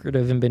incredibly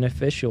lucrative and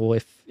beneficial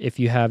if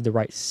you have the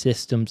right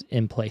systems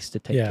in place to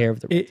take care of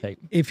the red tape.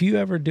 If you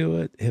ever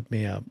do it, hit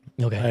me up.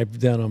 Okay. I've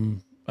done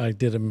them. I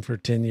did them for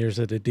 10 years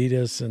at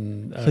Adidas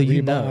and So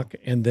Reebok,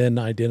 and then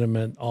I did them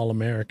at All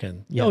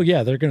American. Yeah. Oh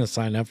yeah, they're going to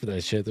sign up for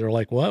that shit. They're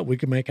like, "What? We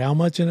can make how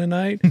much in a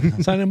night?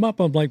 Sign them up."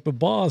 I'm like, "But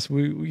boss,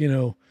 we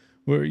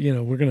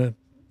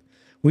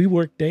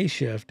work day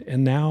shift,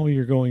 and now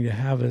you're going to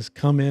have us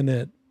come in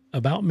at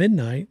about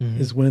midnight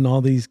is when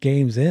all these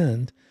games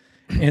end,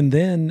 and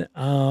then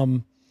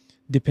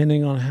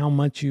depending on how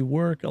much you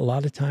work, a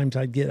lot of times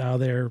I'd get out of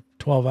there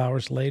 12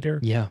 hours later.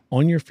 Yeah.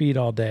 On your feet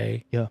all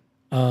day. Yeah.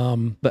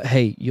 But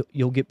hey,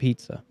 you'll get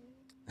pizza.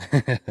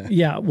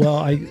 Yeah, well,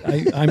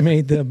 I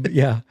made them.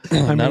 Yeah,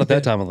 not at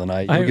that time of the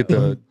night. You'll get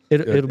the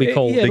it'll be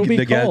cold. It'll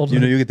be cold.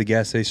 You get the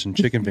gas station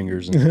chicken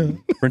fingers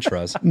and French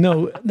fries.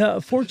 No.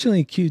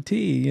 Fortunately,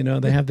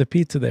 QT, they have the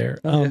pizza there.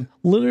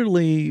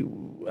 Literally,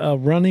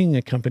 running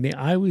a company,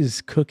 I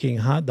was cooking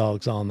hot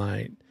dogs all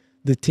night.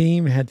 The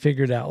team had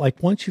figured out,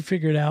 like, once you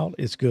figure it out,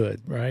 it's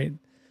good, right?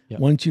 Yep.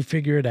 Once you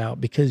figure it out,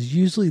 because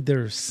usually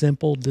they're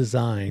simple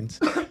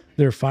designs.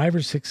 There are 5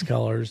 or 6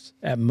 colors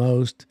at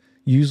most,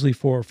 usually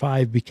 4 or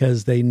 5,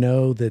 because they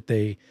know that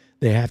they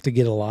have to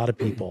get a lot of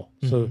people.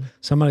 So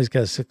somebody's got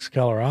a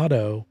 6-color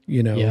auto,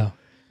 Yeah.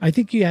 I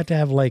think you have to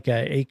have like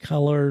a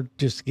 8-color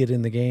just to get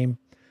in the game.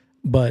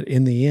 But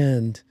in the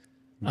end,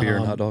 Beer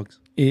and hot dogs.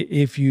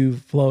 If you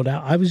float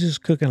out, I was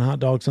just cooking hot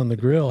dogs on the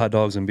grill. Hot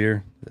dogs and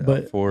beer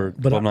for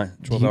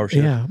 12 hour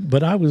shift. Yeah,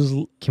 but I was.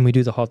 Can we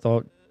do the hot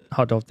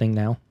dog thing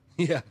now?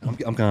 Yeah, I'm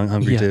kind of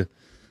hungry too.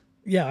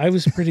 Yeah, I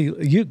was pretty.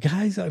 You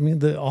guys, I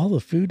mean, all the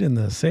food in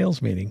the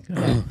sales meeting.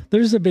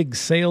 There's a big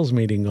sales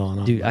meeting going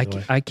on. Dude,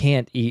 I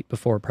can't eat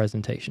before a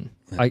presentation.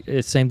 It's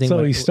the same thing.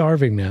 So he's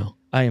starving now.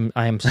 I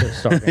am so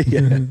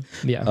starving.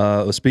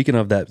 Yeah. Speaking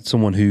of that,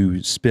 someone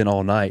who spent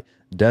all night,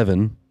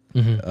 Devin,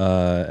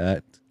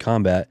 at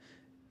Combat.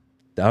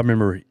 I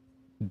remember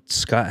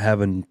Scott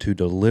having to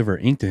deliver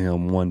ink to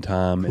him one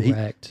time.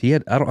 Correct. He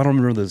had I don't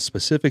remember the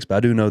specifics, but I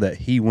do know that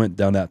he went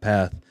down that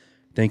path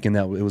thinking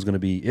that it was going to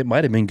be. It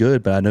might have been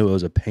good, but I know it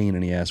was a pain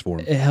in the ass for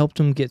him. It helped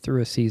him get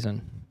through a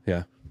season.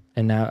 Yeah.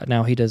 And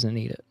now he doesn't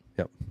need it.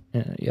 Yep.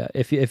 Yeah.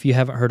 If you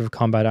haven't heard of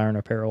Combat Iron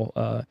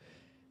Apparel,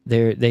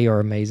 they are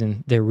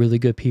amazing. They're really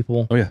good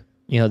people. Oh yeah.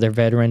 You know, they're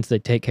veterans. They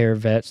take care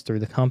of vets through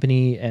the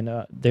company, and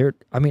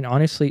I mean,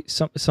 honestly,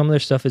 some of their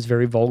stuff is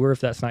very vulgar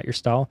if that's not your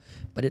style,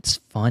 but it's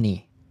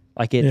funny.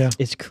 Like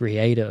it's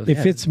creative.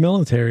 If it's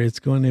military, it's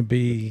going to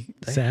be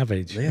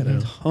savage. They had a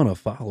ton of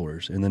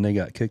followers, and then they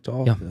got kicked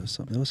off. Yeah.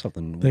 It was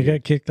something. They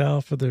weird. got kicked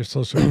off of their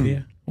social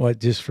media. What,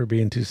 just for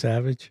being too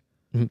savage?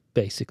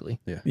 Basically.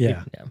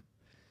 Yeah.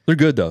 They're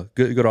good though.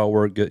 Good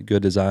artwork.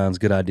 Good designs.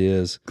 Good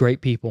ideas.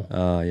 Great people.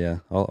 Yeah.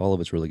 All of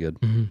it's really good.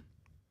 Mm-hmm.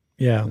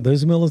 Yeah,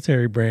 those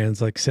military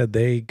brands, like I said,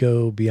 they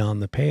go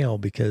beyond the pale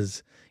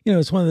because, you know,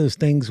 it's one of those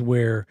things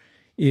where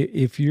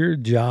if your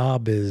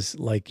job is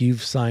like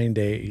you've signed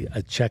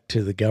a check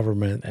to the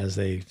government, as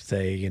they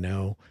say, you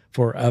know,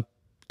 for up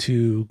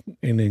to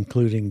and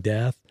including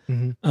death,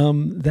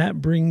 that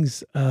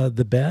brings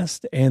the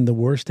best and the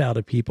worst out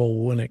of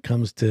people when it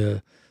comes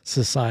to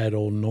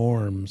societal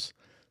norms.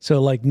 So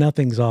like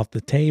nothing's off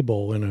the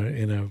table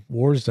in a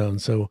war zone.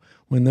 So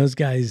when those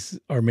guys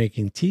are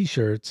making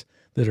T-shirts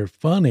that are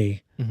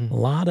funny, a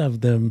lot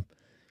of them,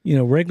 you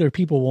know, regular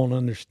people won't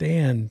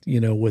understand, you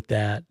know, with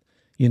that,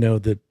 you know,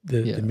 the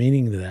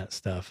meaning of that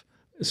stuff.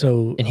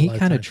 So, and he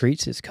kind of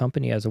treats his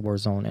company as a war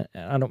zone. And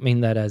I don't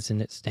mean that as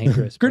in it's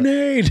dangerous.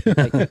 Grenade.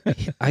 Like,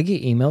 I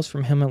get emails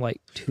from him at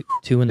like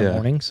two in the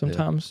morning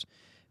sometimes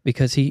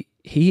because he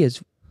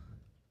is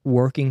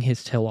working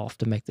his tail off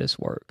to make this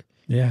work.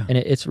 Yeah. And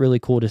it's really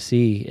cool to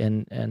see.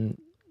 And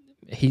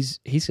he's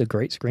a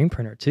great screen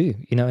printer too.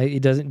 You know, he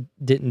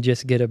didn't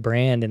just get a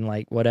brand and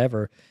like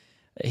whatever.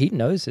 He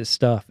knows his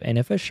stuff. And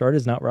if a shirt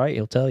is not right,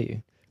 he'll tell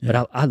you. Yeah.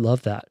 But I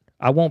love that.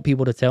 I want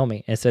people to tell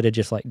me instead of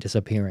just like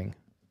disappearing.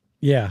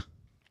 Yeah.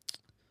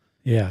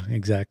 Yeah,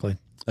 exactly.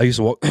 I used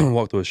to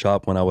walk through a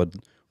shop when I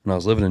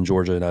was living in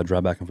Georgia and I'd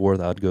drive back and forth.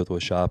 I'd go through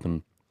a shop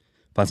and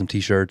find some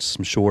T-shirts,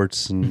 some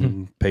shorts,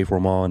 and pay for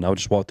them all. And I would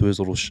just walk through his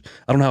little.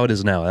 I don't know how it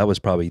is now. That was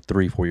probably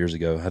 3-4 years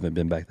ago. I haven't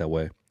been back that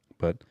way,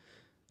 but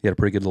he had a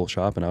pretty good little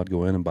shop, and I would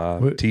go in and buy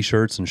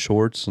T-shirts and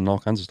shorts and all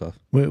kinds of stuff.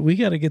 We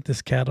got to get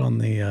this cat on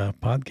the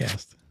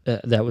podcast.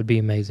 That would be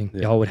amazing.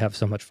 Yeah. Y'all would have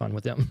so much fun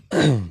with them.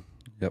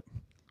 Yep.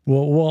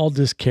 We'll all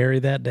just carry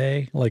that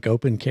day, like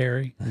open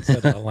carry,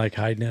 instead of like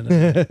hiding in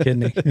a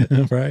kidney,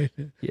 right?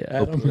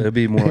 Yeah. It'd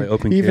be more like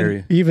open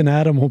carry. Even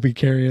Adam will be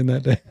carrying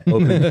that day.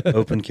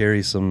 Open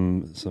carry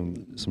some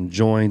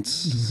joints,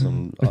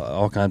 some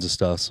all kinds of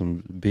stuff,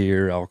 some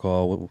beer,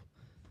 alcohol.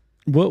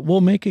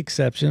 We'll make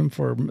exception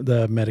for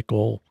the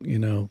medical, you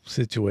know,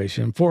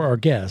 situation for our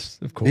guests,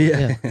 of course.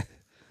 Yeah.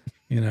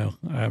 You know,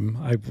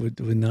 I would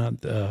not.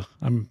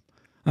 I'm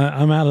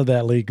out of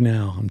that league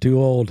now. I'm too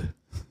old.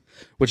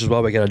 Which is why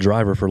we got a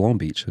driver for Long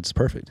Beach. It's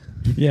perfect.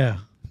 Yeah.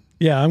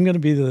 I'm gonna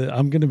be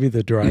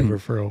the driver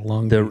for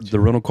Long Beach. The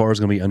rental car is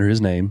gonna be under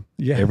his name.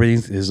 Yeah.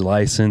 Everything's his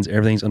license.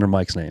 Everything's under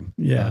Mike's name.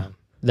 Yeah.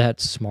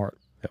 That's smart.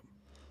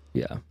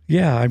 Yep.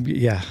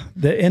 Yeah.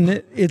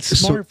 It's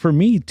smart for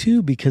me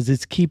too because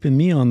it's keeping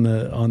me on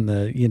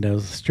the you know,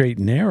 straight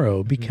and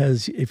narrow.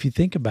 Because if you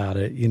think about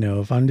it, you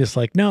know, if I'm just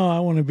like, no, I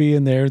want to be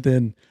in there,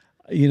 then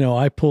you know,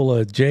 I pull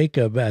a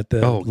Jacob at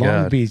the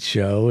Long Beach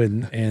show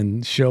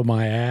and show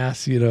my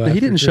ass, you know. He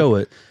didn't show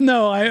it.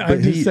 No, I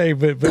just say,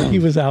 but he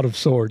was out of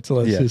sorts.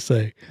 Let's just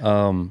say.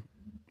 What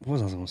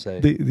was I going to say?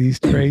 These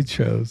trade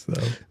shows,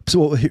 though.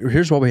 So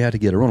here's why we had to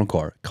get a rental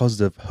car, because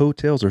the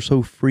hotels are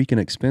so freaking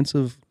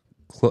expensive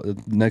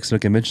next to the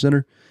convention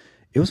center.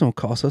 It was going to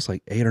cost us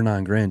like $8 or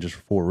 $9 grand just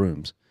for 4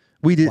 rooms.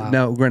 We did. Wow.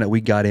 Now, granted,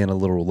 we got in a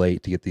little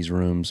late to get these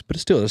rooms, but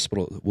still, this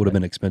would have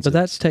been expensive. But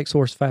that's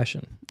Texsource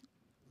fashion.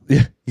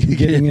 Yeah,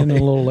 getting in a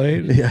little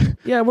late.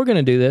 Yeah, we're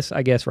gonna do this,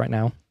 I guess, right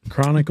now.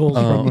 Chronicles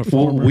from a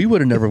farmer. Well, we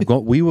would have never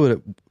gone.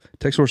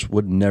 Texsource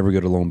would never go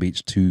to Long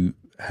Beach to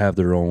have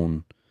their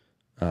own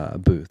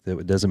booth.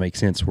 It doesn't make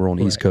sense. We're on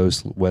East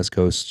Coast, West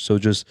Coast, so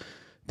just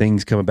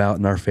things come about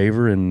in our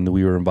favor, and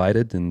we were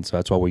invited, and so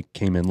that's why we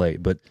came in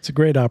late. But it's a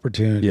great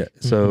opportunity. Yeah.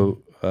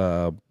 So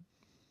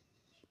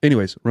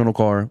anyways, rental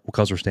car,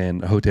 because we're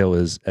staying, a hotel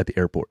is at the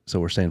airport, so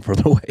we're staying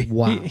further away.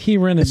 Wow. He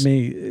rented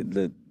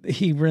me.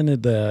 He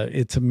rented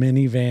it's a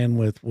minivan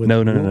with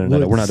No,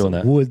 we're not doing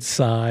that. Wood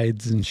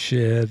sides and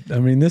shit. I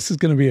mean, this is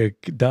going to be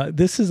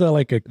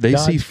like a. They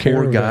Dodge see 4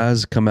 Caravan.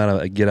 guys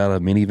get out of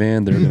a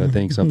minivan, they're going to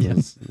think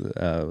something's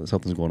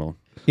going on.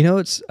 You know,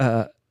 it's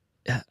I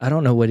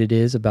don't know what it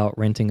is about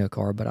renting a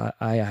car, but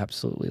I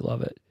absolutely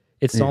love it.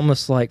 It's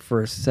almost like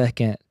for a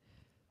second,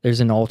 there's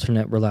an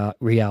alternate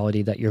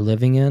reality that you're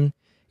living in.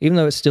 Even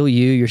though it's still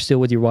you're still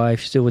with your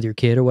wife, still with your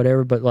kid or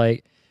whatever, but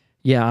like,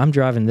 yeah, I'm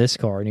driving this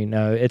car, and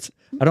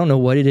I don't know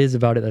what it is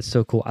about it that's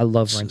so cool. I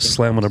love renting.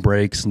 Slam on the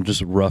brakes and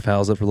just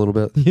roughhouse it for a little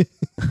bit. And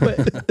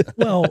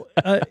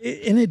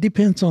it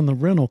depends on the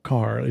rental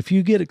car. If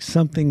you get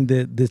something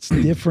that's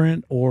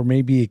different or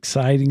maybe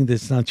exciting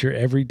that's not your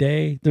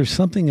everyday, there's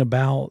something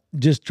about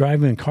just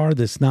driving a car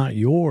that's not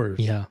yours.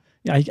 Yeah.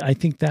 I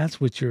think that's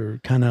what you're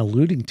kind of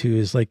alluding to,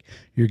 is like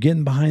you're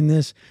getting behind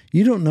this.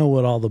 You don't know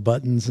what all the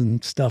buttons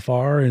and stuff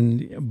are,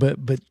 but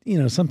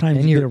sometimes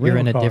and you're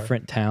in a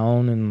different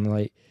town, and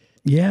like,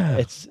 yeah,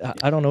 it's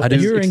I don't know.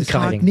 You're it's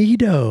exciting.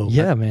 incognito.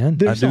 Yeah, man.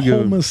 There's a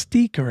whole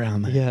mystique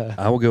around that. Yeah.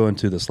 I will go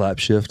into the slap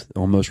shift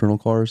on most rental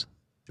cars,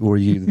 where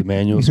the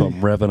manual, so I'm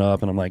revving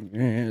up and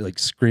I'm like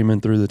screaming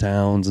through the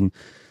towns, and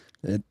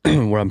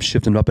where I'm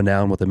shifting up and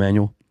down with the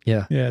manual.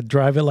 Yeah. Yeah.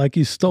 Drive it like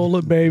you stole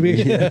it,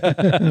 baby.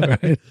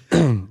 Right.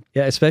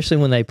 Yeah. Especially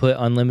when they put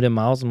unlimited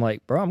miles. I'm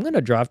like, bro, I'm going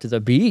to drive to the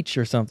beach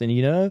or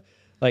something,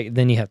 like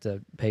then you have to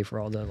pay for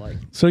all the like.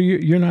 So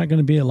you're not going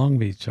to be at Long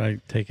Beach, I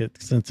take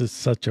it, since it's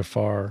such a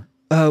far.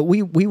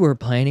 We were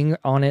planning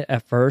on it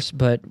at first,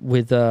 but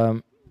with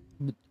some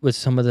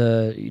of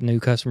the new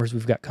customers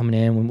we've got coming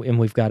in, and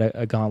we've got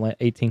a gauntlet,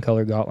 18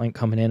 color gauntlet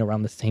coming in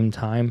around the same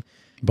time.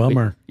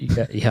 Bummer.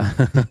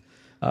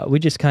 We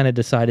just kind of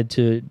decided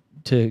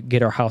to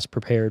get our house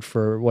prepared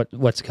for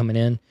what's coming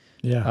in.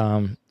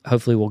 Yeah.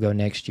 Hopefully we'll go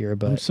next year,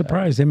 but I'm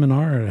surprised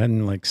M&R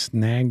hadn't like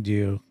snagged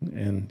you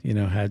and,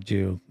 had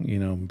you,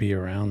 be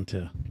around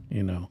to,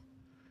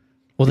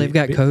 Well, they've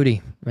got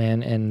Cody,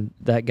 man, and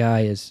that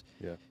guy is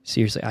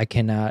seriously, I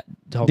cannot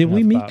talk. Did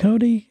we meet about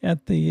Cody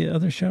at the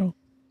other show?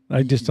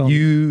 I just don't.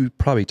 You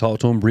probably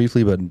talked to him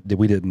briefly, but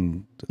we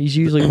didn't. He's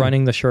usually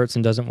running the shirts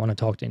and doesn't want to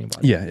talk to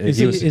anybody. Yeah.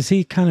 Is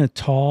he kind of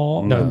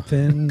tall and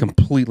thin?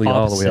 Completely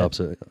all the way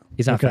opposite.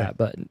 He's not fat,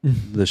 but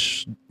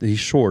he's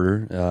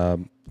shorter,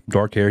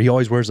 dark hair. He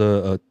always wears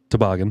a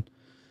toboggan,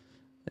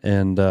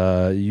 and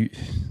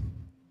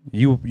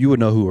you would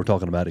know who we're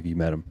talking about if you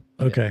met him.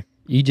 Okay.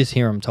 You just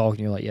hear him talking,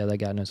 you're like, yeah, that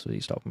guy knows what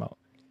he's talking about.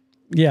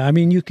 Yeah, I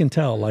mean, you can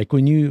tell. Like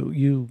when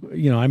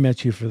I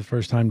met you for the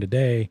first time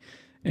today,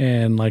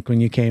 and like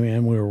when you came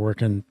in, we were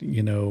working,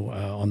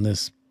 on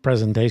this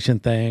presentation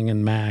thing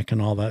and Mac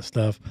and all that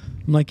stuff.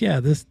 I'm like, yeah,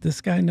 this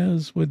guy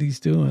knows what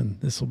he's doing.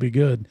 This will be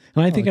good.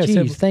 And I think I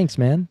said, thanks,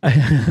 man.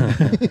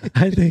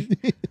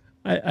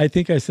 I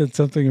think I said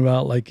something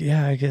about like,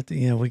 yeah, I get,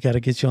 we got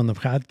to get you on the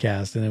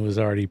podcast, and it was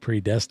already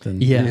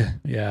predestined. Yeah.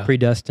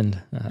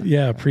 Predestined.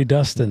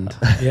 Predestined.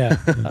 Yeah.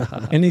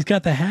 And he's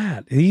got the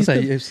hat. He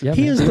is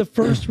the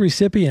first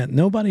recipient.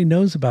 Nobody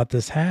knows about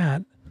this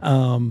hat.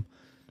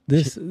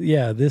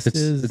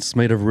 It's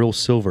made of real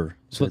silver.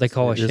 It's what they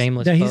call a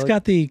shameless. Yeah, he's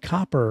got the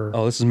copper.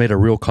 Oh, this is made of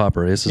real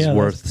copper. This is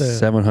worth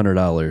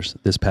 $700.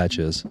 This patch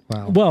is.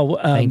 Wow.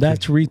 Well,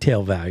 that's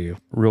retail value.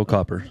 Real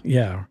copper.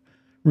 Yeah,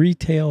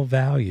 retail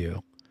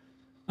value.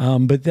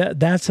 But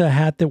that's a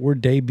hat that we're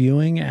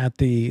debuting at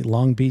the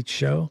Long Beach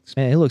show.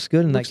 Man, it looks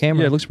good in that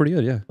camera. Yeah, it looks pretty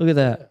good. Yeah. Look at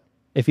that.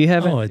 If you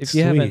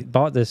haven't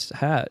bought this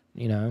hat,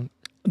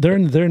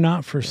 they're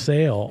not for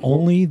sale.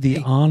 Only the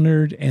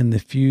honored and the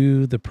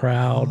few, the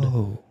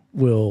proud,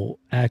 will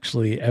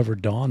actually ever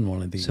don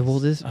one of these. So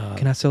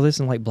can I sell this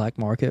in like black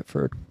market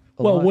for?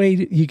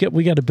 We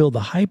got to build the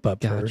hype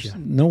up first.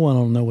 No one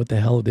will know what the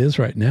hell it is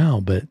right now.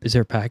 But is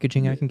there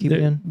packaging I can keep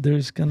it in?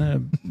 It's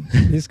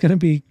gonna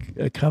be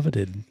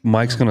coveted.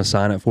 Mike's gonna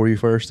sign it for you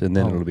first, and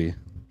then it'll be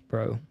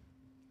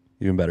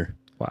even better.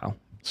 Wow.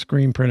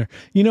 Screen printer.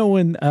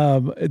 When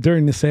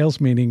during the sales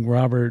meeting,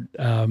 Robert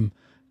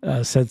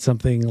said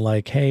something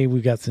like, hey,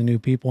 we've got some new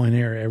people in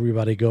here.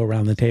 Everybody go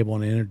around the table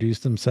and introduce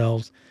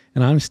themselves.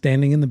 And I'm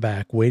standing in the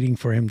back waiting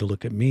for him to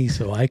look at me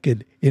so I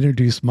could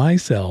introduce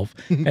myself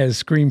as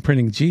screen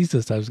printing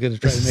Jesus. I was going to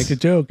try to make a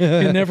joke.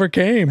 It never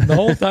came. The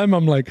whole time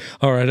I'm like,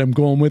 all right, I'm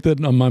going with it.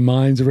 And my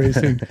mind's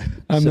racing.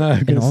 I'm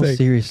not going to say. In all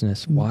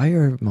seriousness, why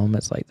are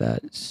moments like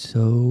that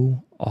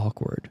so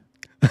awkward?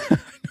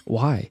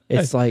 Why?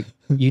 It's like,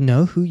 you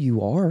know who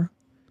you are.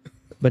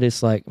 But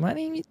it's like, my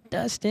name is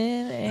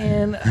Dustin,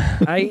 and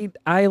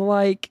I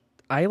like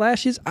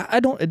eyelashes. I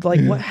don't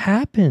like what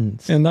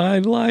happens. And I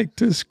like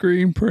to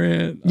screen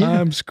print. Yeah.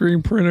 I'm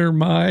screen printer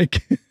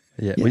Mike.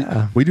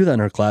 Yeah. We do that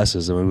in our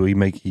classes. I mean, we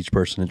make each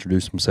person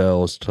introduce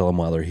themselves, tell them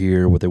why they're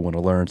here, what they want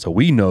to learn. So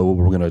we know what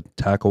we're going to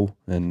tackle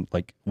and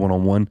like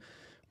one-on-one,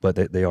 but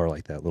they are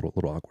like that, little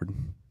awkward.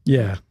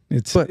 Yeah,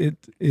 it's definitely,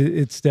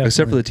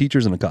 except for the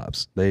teachers and the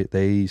cops.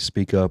 They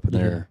speak up and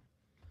they're.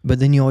 But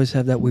then you always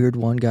have that weird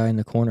one guy in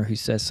the corner who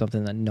says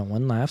something that no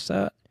one laughs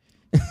at.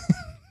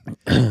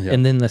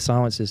 And then the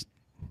silence is,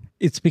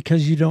 It's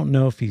because you don't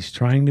know if he's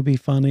trying to be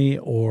funny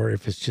or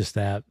if it's just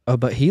that oh,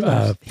 but he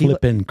laughs.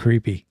 flippin'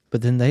 creepy.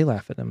 But then they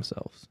laugh at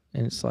themselves.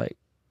 And it's like,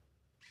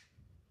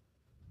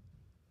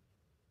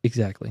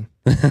 exactly.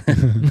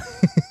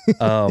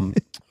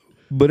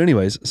 But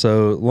anyways,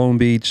 so Long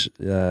Beach,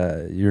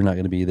 you're not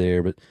going to be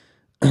there, but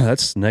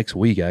that's next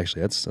week.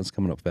 Actually, that's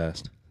coming up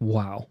fast.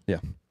 Wow. Yeah.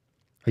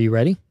 Are you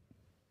ready?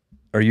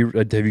 Have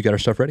you got our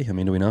stuff ready? I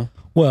mean, do we know?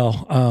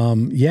 Well,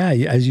 yeah,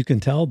 as you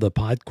can tell, the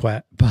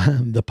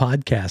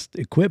podcast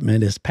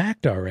equipment is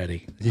packed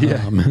already.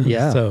 Yeah.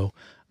 Yeah. So,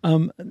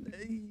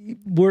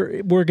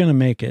 we're gonna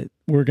make it.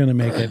 We're gonna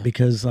make it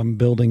because I'm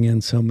building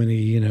in so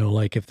many.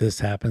 Like if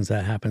this happens,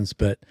 that happens.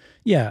 But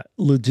yeah,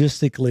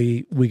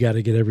 logistically, we got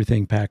to get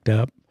everything packed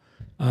up.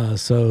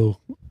 So,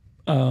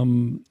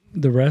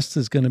 the rest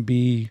is going to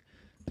be: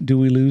 do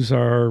we lose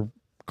our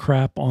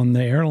crap on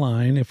the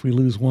airline? If we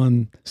lose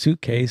one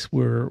suitcase,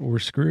 we're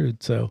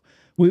screwed. So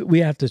we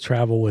have to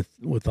travel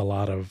with a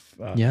lot of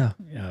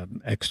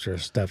extra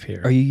stuff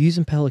here. Are you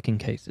using Pelican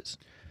cases?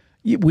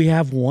 We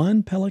have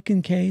one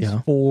Pelican case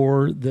Yeah.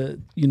 for the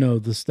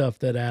the stuff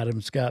that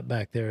Adam's got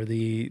back there,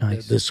 the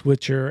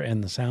switcher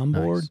and the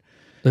soundboard. Nice.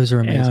 Those are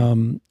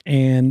amazing.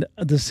 And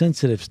the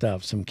sensitive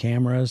stuff, some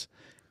cameras,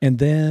 and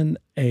then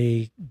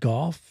a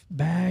golf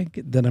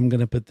bag that I'm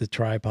going to put the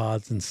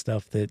tripods and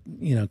stuff that,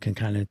 can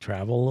kind of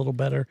travel a little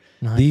better.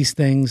 Nice. These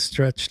things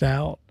stretched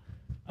out.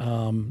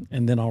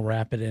 And then I'll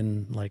wrap it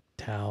in like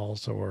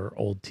towels or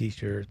old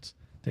t-shirts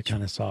to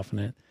kind of soften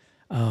it.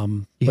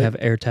 You have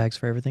air tags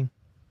for everything?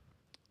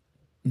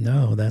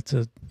 No, that's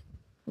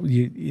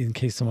in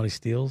case somebody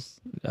steals.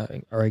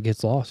 Or it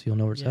gets lost. You'll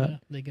know where it's at.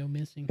 They go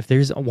missing. If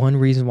there's one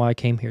reason why I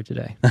came here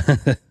today,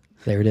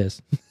 there it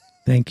is.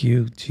 Thank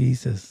you,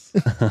 Jesus.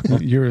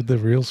 You're the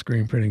real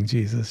screen printing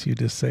Jesus. You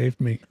just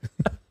saved me.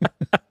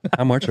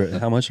 How much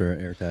are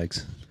air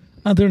tags?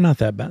 They're not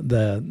that bad.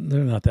 They're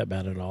not that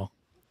bad at all.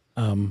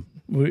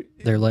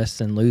 They're less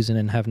than losing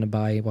and having to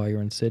buy while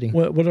you're in the city.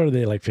 What are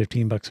they, like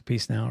 $15 a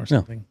piece now or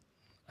something?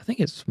 I think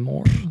it's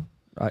more.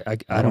 I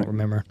don't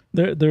remember.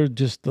 They're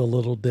just the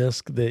little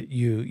disc that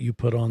you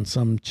put on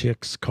some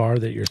chick's car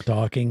that you're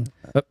stalking,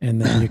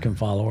 and then you can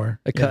follow her.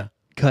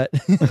 Cut.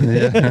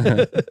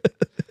 Yeah.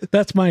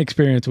 That's my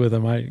experience with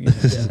them.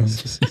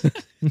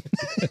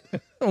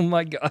 Oh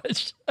my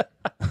gosh.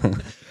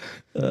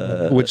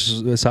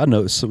 Which side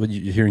note? So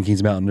here in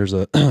Kings Mountain, there's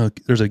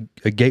a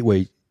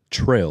gateway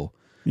trail.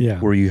 Yeah.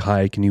 Where you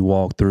hike and you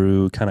walk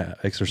through, kind of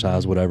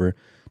exercise, whatever.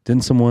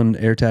 Didn't someone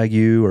air tag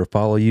you or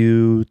follow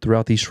you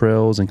throughout these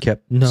trails and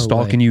kept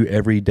stalking you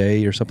every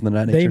day or something of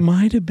that nature? They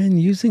might have been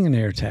using an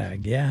air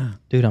tag. Yeah.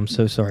 Dude, I'm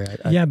so sorry.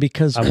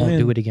 Because I won't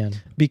do it again.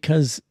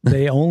 Because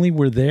they only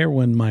were there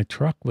when my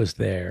truck was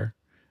there.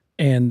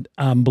 And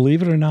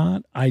believe it or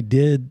not, I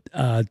did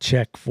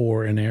check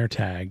for an air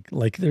tag.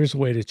 Like there's a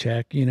way to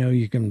check,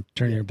 you can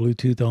turn your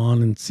Bluetooth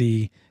on and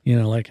see,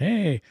 like,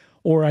 hey,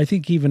 or I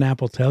think even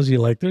Apple tells you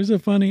like, there's a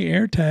funny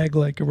air tag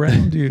like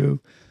around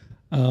you.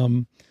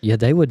 Yeah,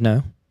 they would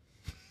know.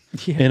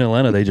 Yeah. In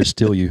Atlanta, they just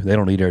steal you. They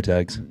don't need air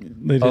tags.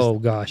 Oh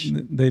gosh.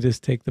 They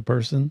just take the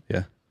person.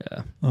 Yeah.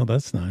 Yeah. Oh,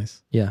 that's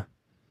nice. Yeah.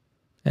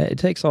 It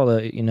takes all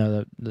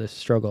the the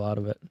struggle out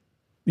of it.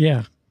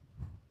 Yeah.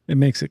 It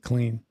makes it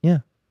clean. Yeah.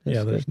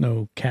 Yeah, there's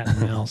no cat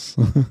and mouse.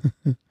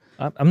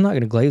 I'm not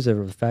going to glaze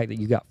over the fact that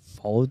you got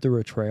followed through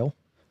a trail.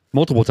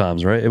 Multiple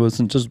times, right? It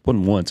wasn't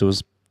once. It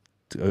was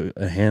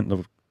a hand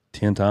of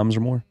 10 times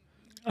or more,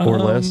 or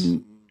less.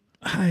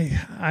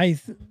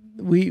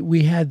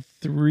 We had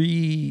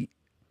 3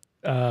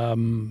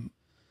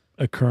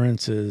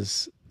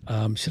 occurrences.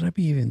 Should I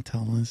be even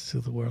telling this to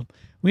the world?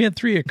 We had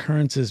 3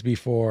 occurrences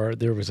before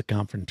there was a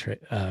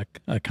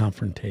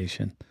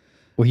confrontation.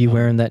 Were you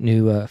wearing that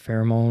new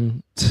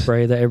pheromone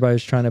spray that everybody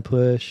was trying to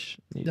push?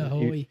 The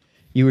Hoey.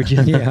 You were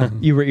just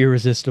you were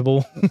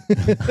irresistible.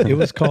 It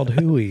was called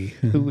Hooey.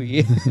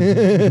 Hooey.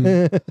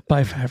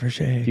 By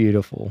Fabergé.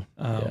 Beautiful.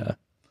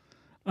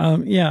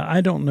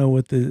 I don't know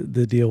what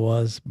the deal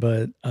was,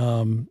 but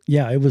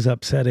it was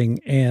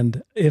upsetting.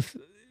 And if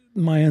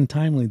my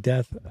untimely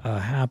death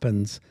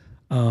happens,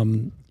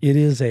 it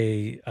is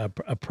a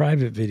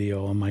private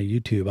video on my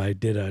YouTube. I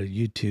did a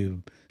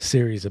YouTube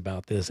series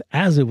about this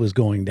as it was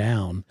going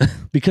down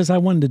because I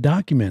wanted to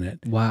document it.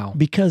 Wow.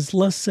 Because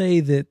let's say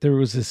that there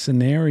was a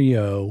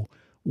scenario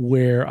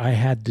where I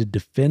had to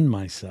defend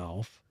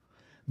myself,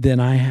 then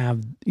I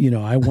have,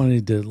 I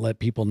wanted to let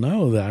people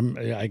know that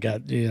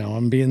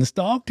I'm being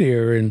stalked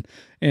here and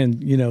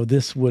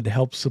this would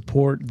help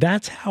support.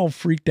 That's how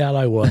freaked out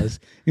I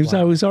was. Because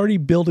I was already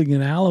building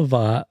an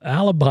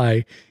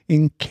alibi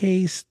in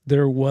case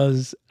there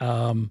was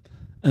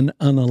an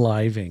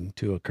unaliving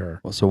to occur.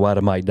 Well, so why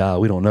did Mike die?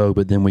 We don't know,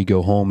 but then we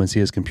go home and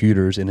see his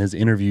computers and his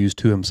interviews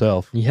to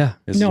himself. Yeah.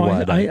 No,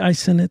 I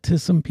sent it to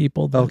some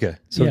people. Okay.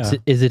 So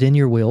is it in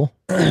your will?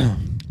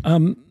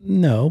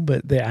 No,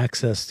 but the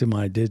access to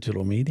my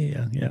digital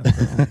media. Yeah.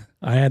 So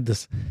I had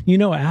this,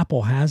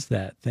 Apple has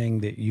that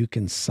thing that you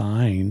can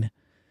sign.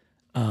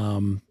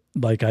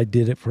 Like I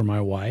did it for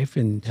my wife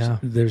and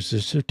there's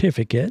a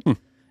certificate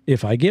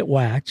if I get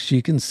whacked,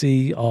 she can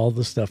see all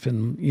the stuff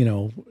and,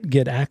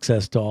 get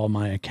access to all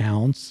my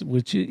accounts,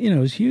 which,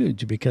 is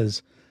huge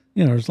because,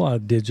 there's a lot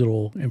of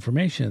digital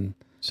information.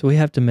 So we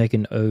have to make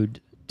an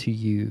ode to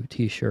you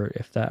t-shirt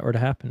if that were to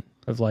happen,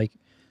 of like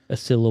a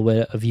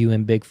silhouette of you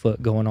and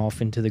Bigfoot going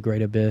off into the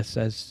great abyss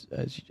as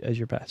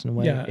you're passing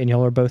away. Yeah. And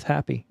y'all are both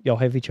happy. Y'all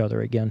have each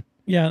other again.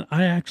 Yeah,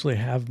 I actually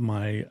have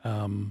my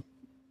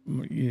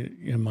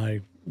in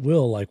my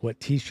will, like what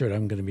T-shirt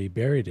I'm going to be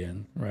buried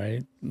in,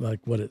 right? Like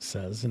what it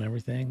says and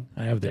everything.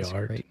 I have the That's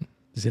art. great.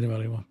 Does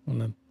anybody want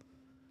to?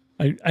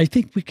 I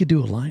think we could do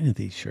a line of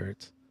these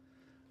shirts.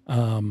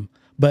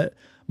 But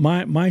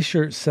my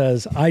shirt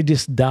says, "I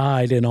just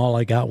died and all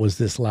I got was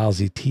this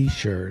lousy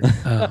T-shirt."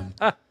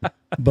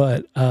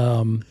 But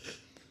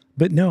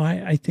no,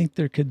 I think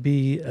there could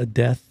be a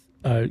death.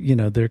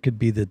 There could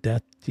be the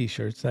death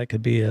T-shirts. That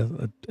could be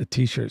a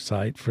T-shirt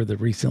site for the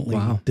recently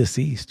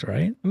deceased,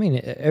 right? I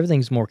mean,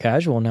 everything's more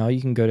casual now.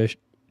 You can go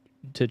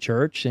to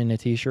church in a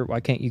T-shirt. Why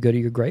can't you go to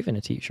your grave in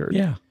a T-shirt?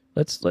 Yeah.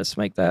 Let's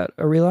make that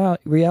a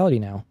reality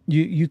now.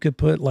 You could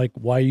put like,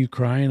 "Why are you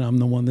crying? I'm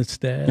the one that's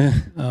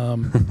dead."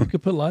 You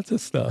could put lots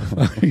of stuff.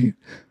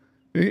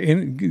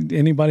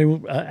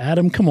 Anybody,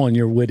 Adam, come on,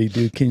 you're witty,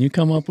 dude. Can you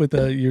come up with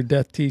your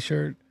death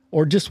T-shirt?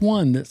 Or just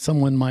one that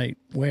someone might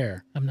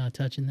wear. I'm not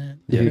touching that.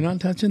 You're not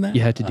touching that? You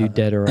have to do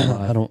dead or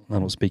alive. I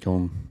don't speak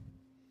on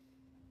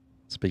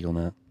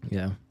that.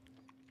 Yeah.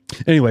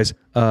 Anyways,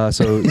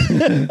 so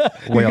you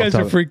guys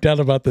are freaked out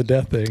about the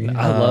death thing.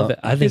 I love it.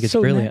 I think it's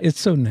so brilliant.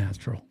 It's so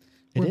natural.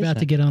 We're about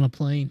to get on a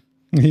plane.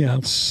 Yeah.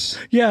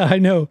 Yeah, I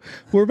know.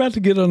 We're about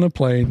to get on a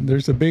plane.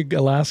 There's a big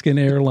Alaskan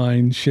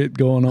airline shit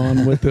going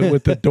on with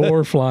the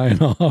door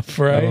flying off,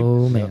 right?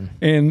 Oh man.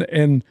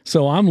 And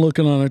so I'm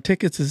looking on our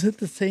tickets. Is it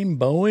the same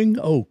Boeing?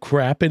 Oh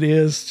crap, it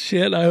is.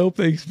 Shit, I hope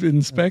they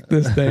inspect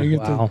this thing.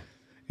 Wow.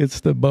 It's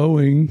the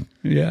Boeing.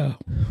 Yeah.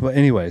 Well,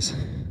 anyways,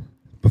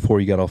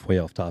 before you got way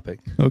off topic.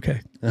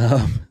 Okay.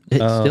 It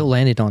still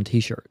landed on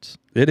T-shirts.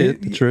 It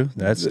is true.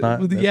 That's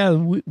not. Yeah,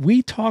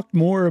 we talked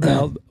more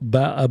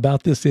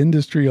about this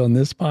industry on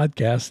this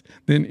podcast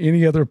than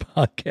any other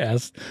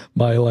podcast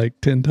by like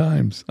 10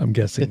 times, I'm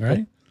guessing,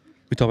 right?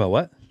 We talk about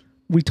what?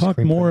 We talk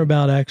more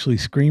about actually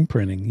screen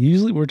printing.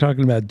 Usually we're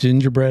talking about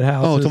gingerbread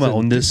houses. Oh, talking about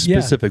on this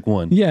specific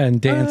one. Yeah,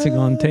 and dancing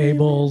on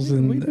tables.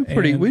 We do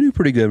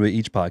pretty good with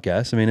each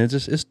podcast. I mean,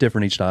 it's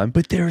different each time.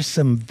 But there's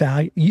some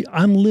value.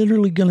 I'm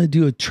literally going to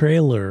do a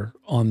trailer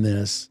on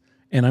this,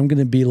 and I'm going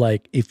to be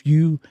like, if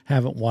you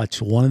haven't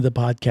watched one of the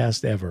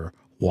podcasts ever,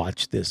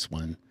 watch this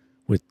one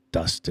with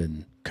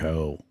Dustin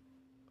Koch.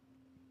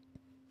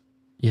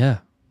 Yeah.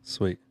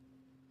 Sweet.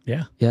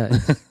 Yeah. Yeah.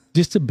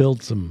 Just to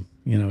build some,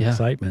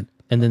 excitement.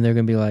 And then they're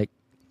going to be like,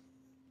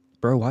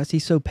 "Bro, why is he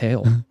so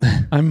pale?"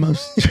 I'm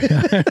most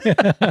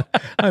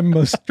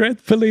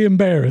dreadfully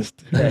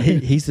embarrassed.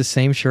 He's the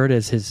same shirt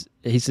as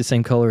he's the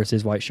same color as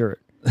his white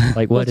shirt.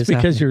 Like, what is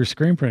because happening? you're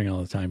screen printing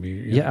all the time.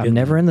 I'm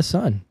never in the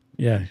sun.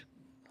 Yeah.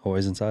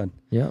 Always inside.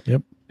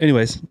 Yep.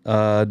 Anyways,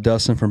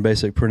 Dustin from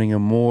Basic Printing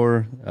and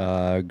More,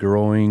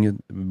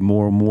 growing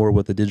more and more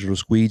with the Digital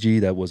Squeegee.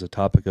 That was a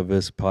topic of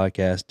this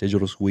podcast,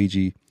 Digital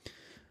Squeegee.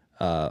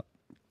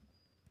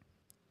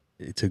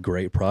 It's a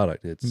great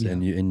product.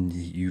 And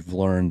you've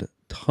learned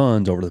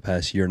tons over the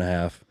past year and a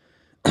half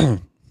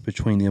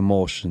between the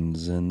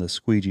emulsions and the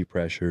squeegee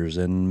pressures,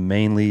 and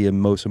mainly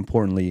and most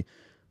importantly,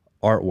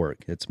 artwork.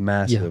 It's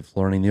massive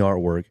learning the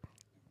artwork,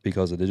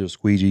 because the Digital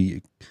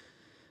Squeegee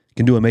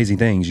can do amazing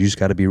things. You just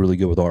got to be really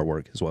good with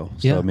artwork as well.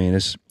 So I mean,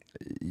 it's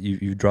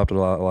you dropped a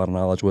lot of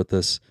knowledge with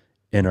us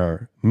in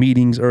our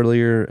meetings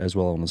earlier, as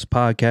well on this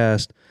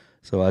podcast.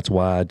 So that's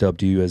why I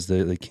dubbed you as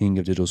the king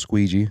of Digital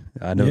Squeegee.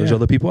 I know there's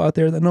other people out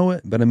there that know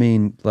it, but I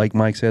mean, like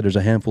Mike said, there's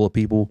a handful of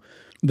people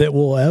that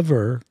will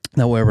ever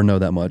know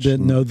that much.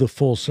 That know the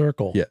full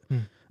circle. Yeah.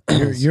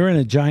 You're in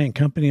a giant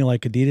company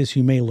like Adidas,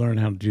 you may learn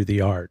how to do the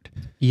art.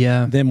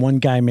 Yeah. Then one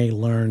guy may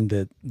learn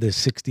that the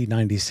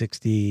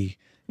 60-90-60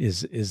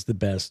 is the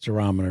best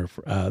durometer.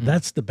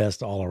 That's the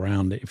best all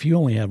around. If you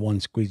only had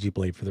one squeegee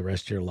blade for the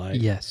rest of your life.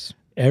 Yes.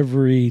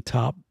 Every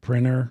top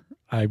printer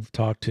I've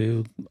talked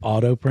to,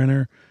 auto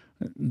printer,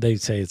 they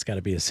say it's got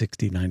to be a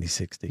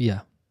 60-90-60. Yeah.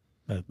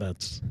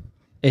 That's.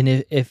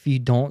 And if you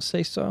don't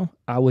say so,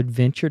 I would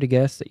venture to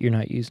guess that you're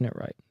not using it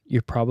right.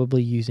 You're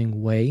probably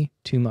using way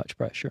too much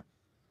pressure.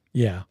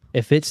 Yeah.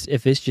 If it's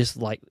just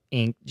like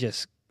ink,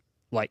 just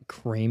like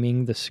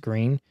creaming the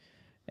screen,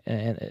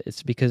 and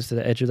it's because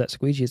the edge of that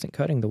squeegee isn't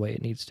cutting the way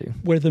it needs to.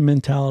 Where the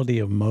mentality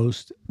of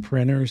most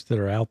printers that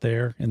are out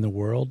there in the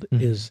world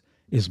is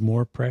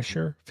more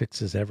pressure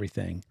fixes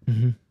everything.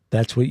 Mm-hmm.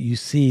 That's what you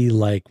see,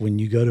 like when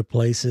you go to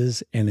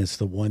places, and it's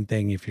the one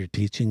thing if you're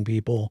teaching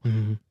people,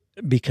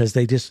 because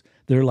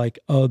they're like,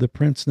 oh, the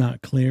print's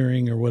not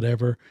clearing or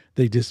whatever.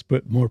 They just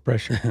put more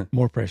pressure,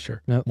 more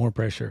pressure, more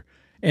pressure.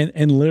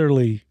 And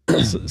literally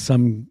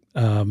some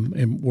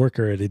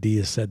worker at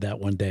Adidas said that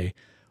one day,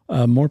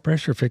 more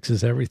pressure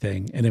fixes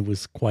everything. And it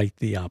was quite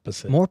the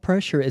opposite. More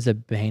pressure is a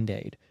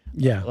Band-Aid.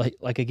 Yeah.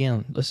 Like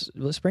again,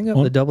 let's bring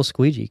up the double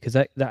squeegee, because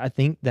I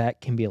think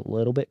that can be a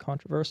little bit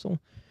controversial.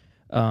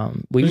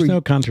 There's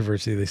no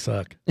controversy. They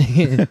suck.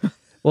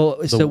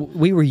 Well, so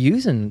we were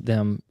using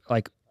them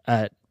like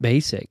at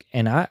basic,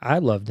 and I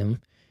loved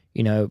them,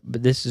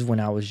 but this is when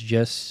I was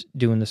just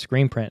doing the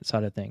screen print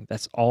side of things.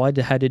 That's all I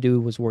had to do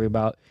was worry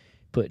about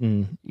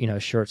putting,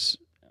 shirts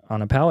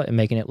on a pallet and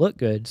making it look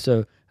good.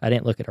 So I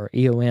didn't look at our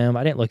EOM.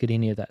 I didn't look at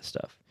any of that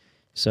stuff.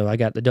 So I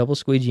got the double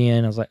squeegee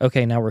in. I was like,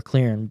 okay, now we're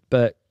clearing.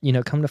 But,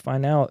 come to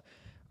find out,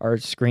 our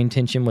screen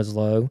tension was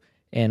low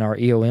and our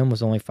EOM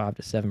was only 5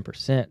 to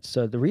 7%.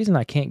 So the reason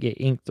I can't get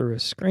ink through a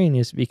screen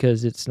is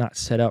because it's not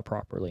set up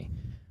properly.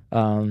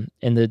 And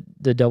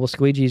the double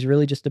squeegee is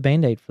really just a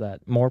Band-Aid for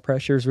that. More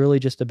pressure is really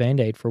just a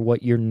Band-Aid for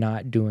what you're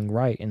not doing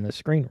right in the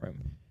screen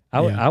room.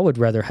 I would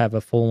rather have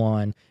a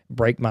full-on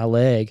break my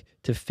leg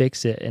to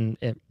fix it and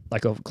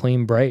like a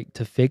clean break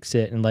to fix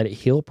it and let it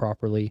heal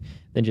properly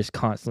than just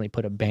constantly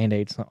put a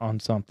Band-Aid on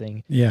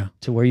something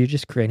to where you're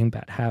just creating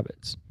bad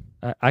habits.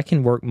 I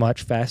can work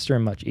much faster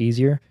and much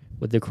easier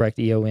with the correct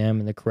EOM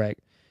and the correct,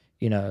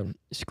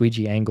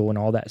 squeegee angle and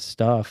all that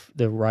stuff,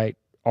 the right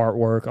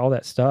artwork, all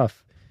that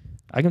stuff.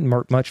 I can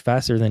work much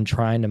faster than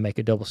trying to make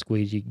a double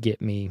squeegee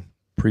get me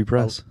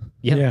pre-press.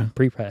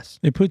 Pre-press.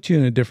 It puts you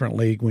in a different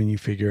league when you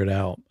figure it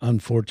out.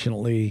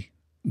 Unfortunately,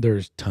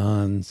 there's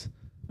tons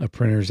of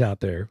printers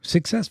out there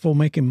successful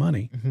making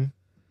money,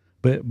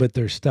 but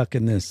they're stuck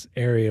in this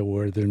area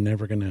where they're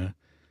never going to.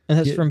 And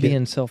that's from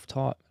being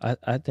self-taught.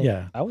 I think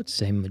I would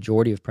say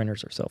majority of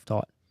printers are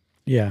self-taught.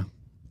 Yeah.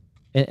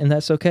 And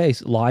that's okay.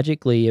 So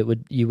logically,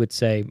 you would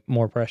say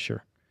more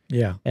pressure.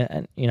 Yeah.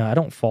 And I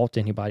don't fault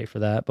anybody for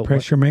that. But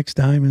pressure makes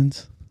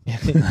diamonds.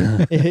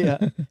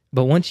 Yeah.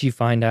 But once you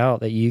find out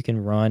that you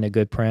can run a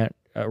good print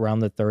around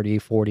the 30,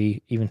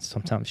 40, even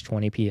sometimes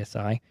 20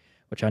 PSI,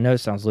 which I know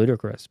sounds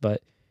ludicrous,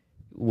 but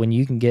when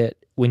you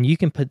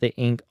can put the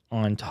ink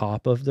on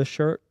top of the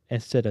shirt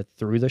instead of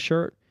through the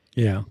shirt,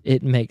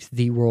 it makes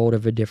the world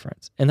of a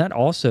difference. And that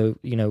also,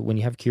 when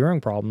you have curing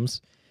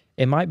problems,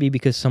 it might be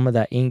because some of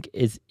that ink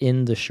is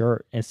in the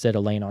shirt instead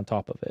of laying on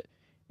top of it,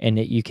 and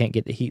you can't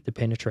get the heat to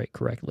penetrate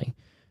correctly.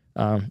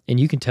 And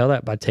you can tell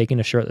that by taking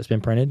a shirt that's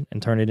been printed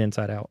and turn it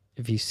inside out.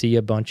 If you see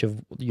a bunch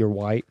of your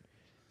white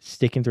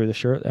sticking through the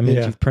shirt, that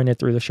means you've printed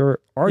through the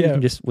shirt. Or you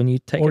can just, when you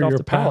take it off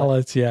the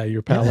pallets,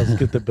 your pallets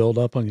get the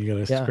buildup and you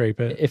got to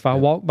scrape it. If I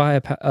walk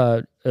by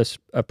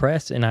a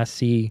press and I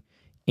see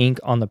ink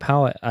on the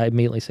pallet, I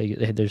immediately say,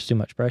 hey, there's too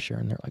much pressure.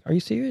 And they're like, are you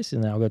serious?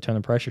 And then I'll go turn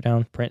the pressure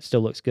down. Print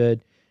still looks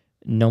good.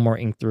 No more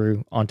ink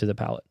through onto the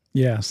pallet.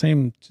 Yeah,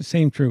 same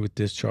true with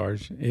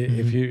discharge.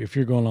 If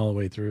you're going all the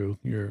way through,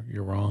 you're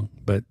wrong.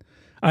 But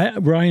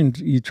Ryan,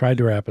 you tried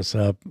to wrap us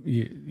up.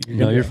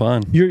 You're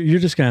fine. You're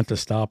just gonna have to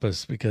stop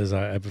us because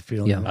I have a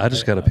feeling. Yeah, I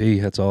just gotta pee.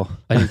 That's all.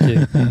 I do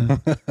too.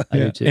 I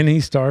do too. And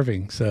he's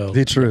starving. So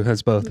it's true.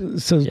 That's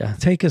both. So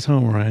take us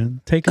home, Ryan.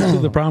 Take us to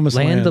the promised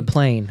land. Land the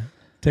plane.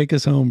 Take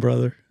us home,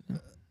 brother.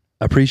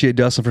 I appreciate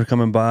Dustin for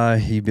coming by.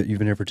 You've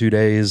been here for 2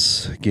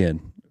 days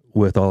again.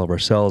 With all of our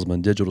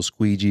salesmen, Digital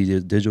Squeegee.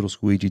 It's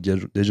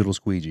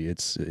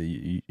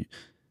I'm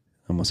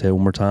gonna say it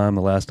one more time.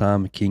 The last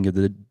time, king of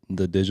the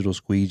Digital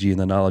Squeegee and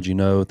the knowledge you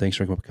know. Thanks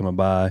for coming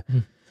by,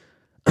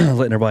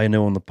 letting everybody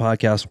know in the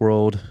podcast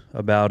world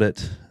about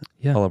it.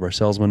 Yeah. All of our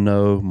salesmen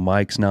know.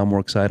 Mike's now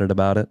more excited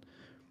about it,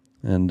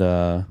 and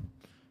well,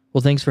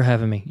 thanks for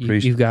having me.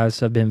 You guys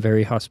have been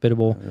very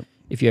hospitable. Yep.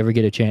 If you ever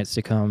get a chance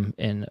to come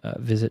and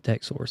visit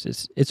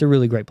Texsource, it's a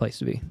really great place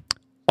to be.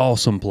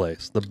 Awesome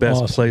place. The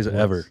best place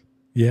ever.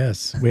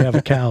 Yes. We have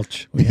a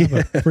couch. We have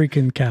a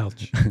freaking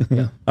couch.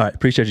 All right.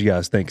 Appreciate you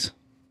guys. Thanks.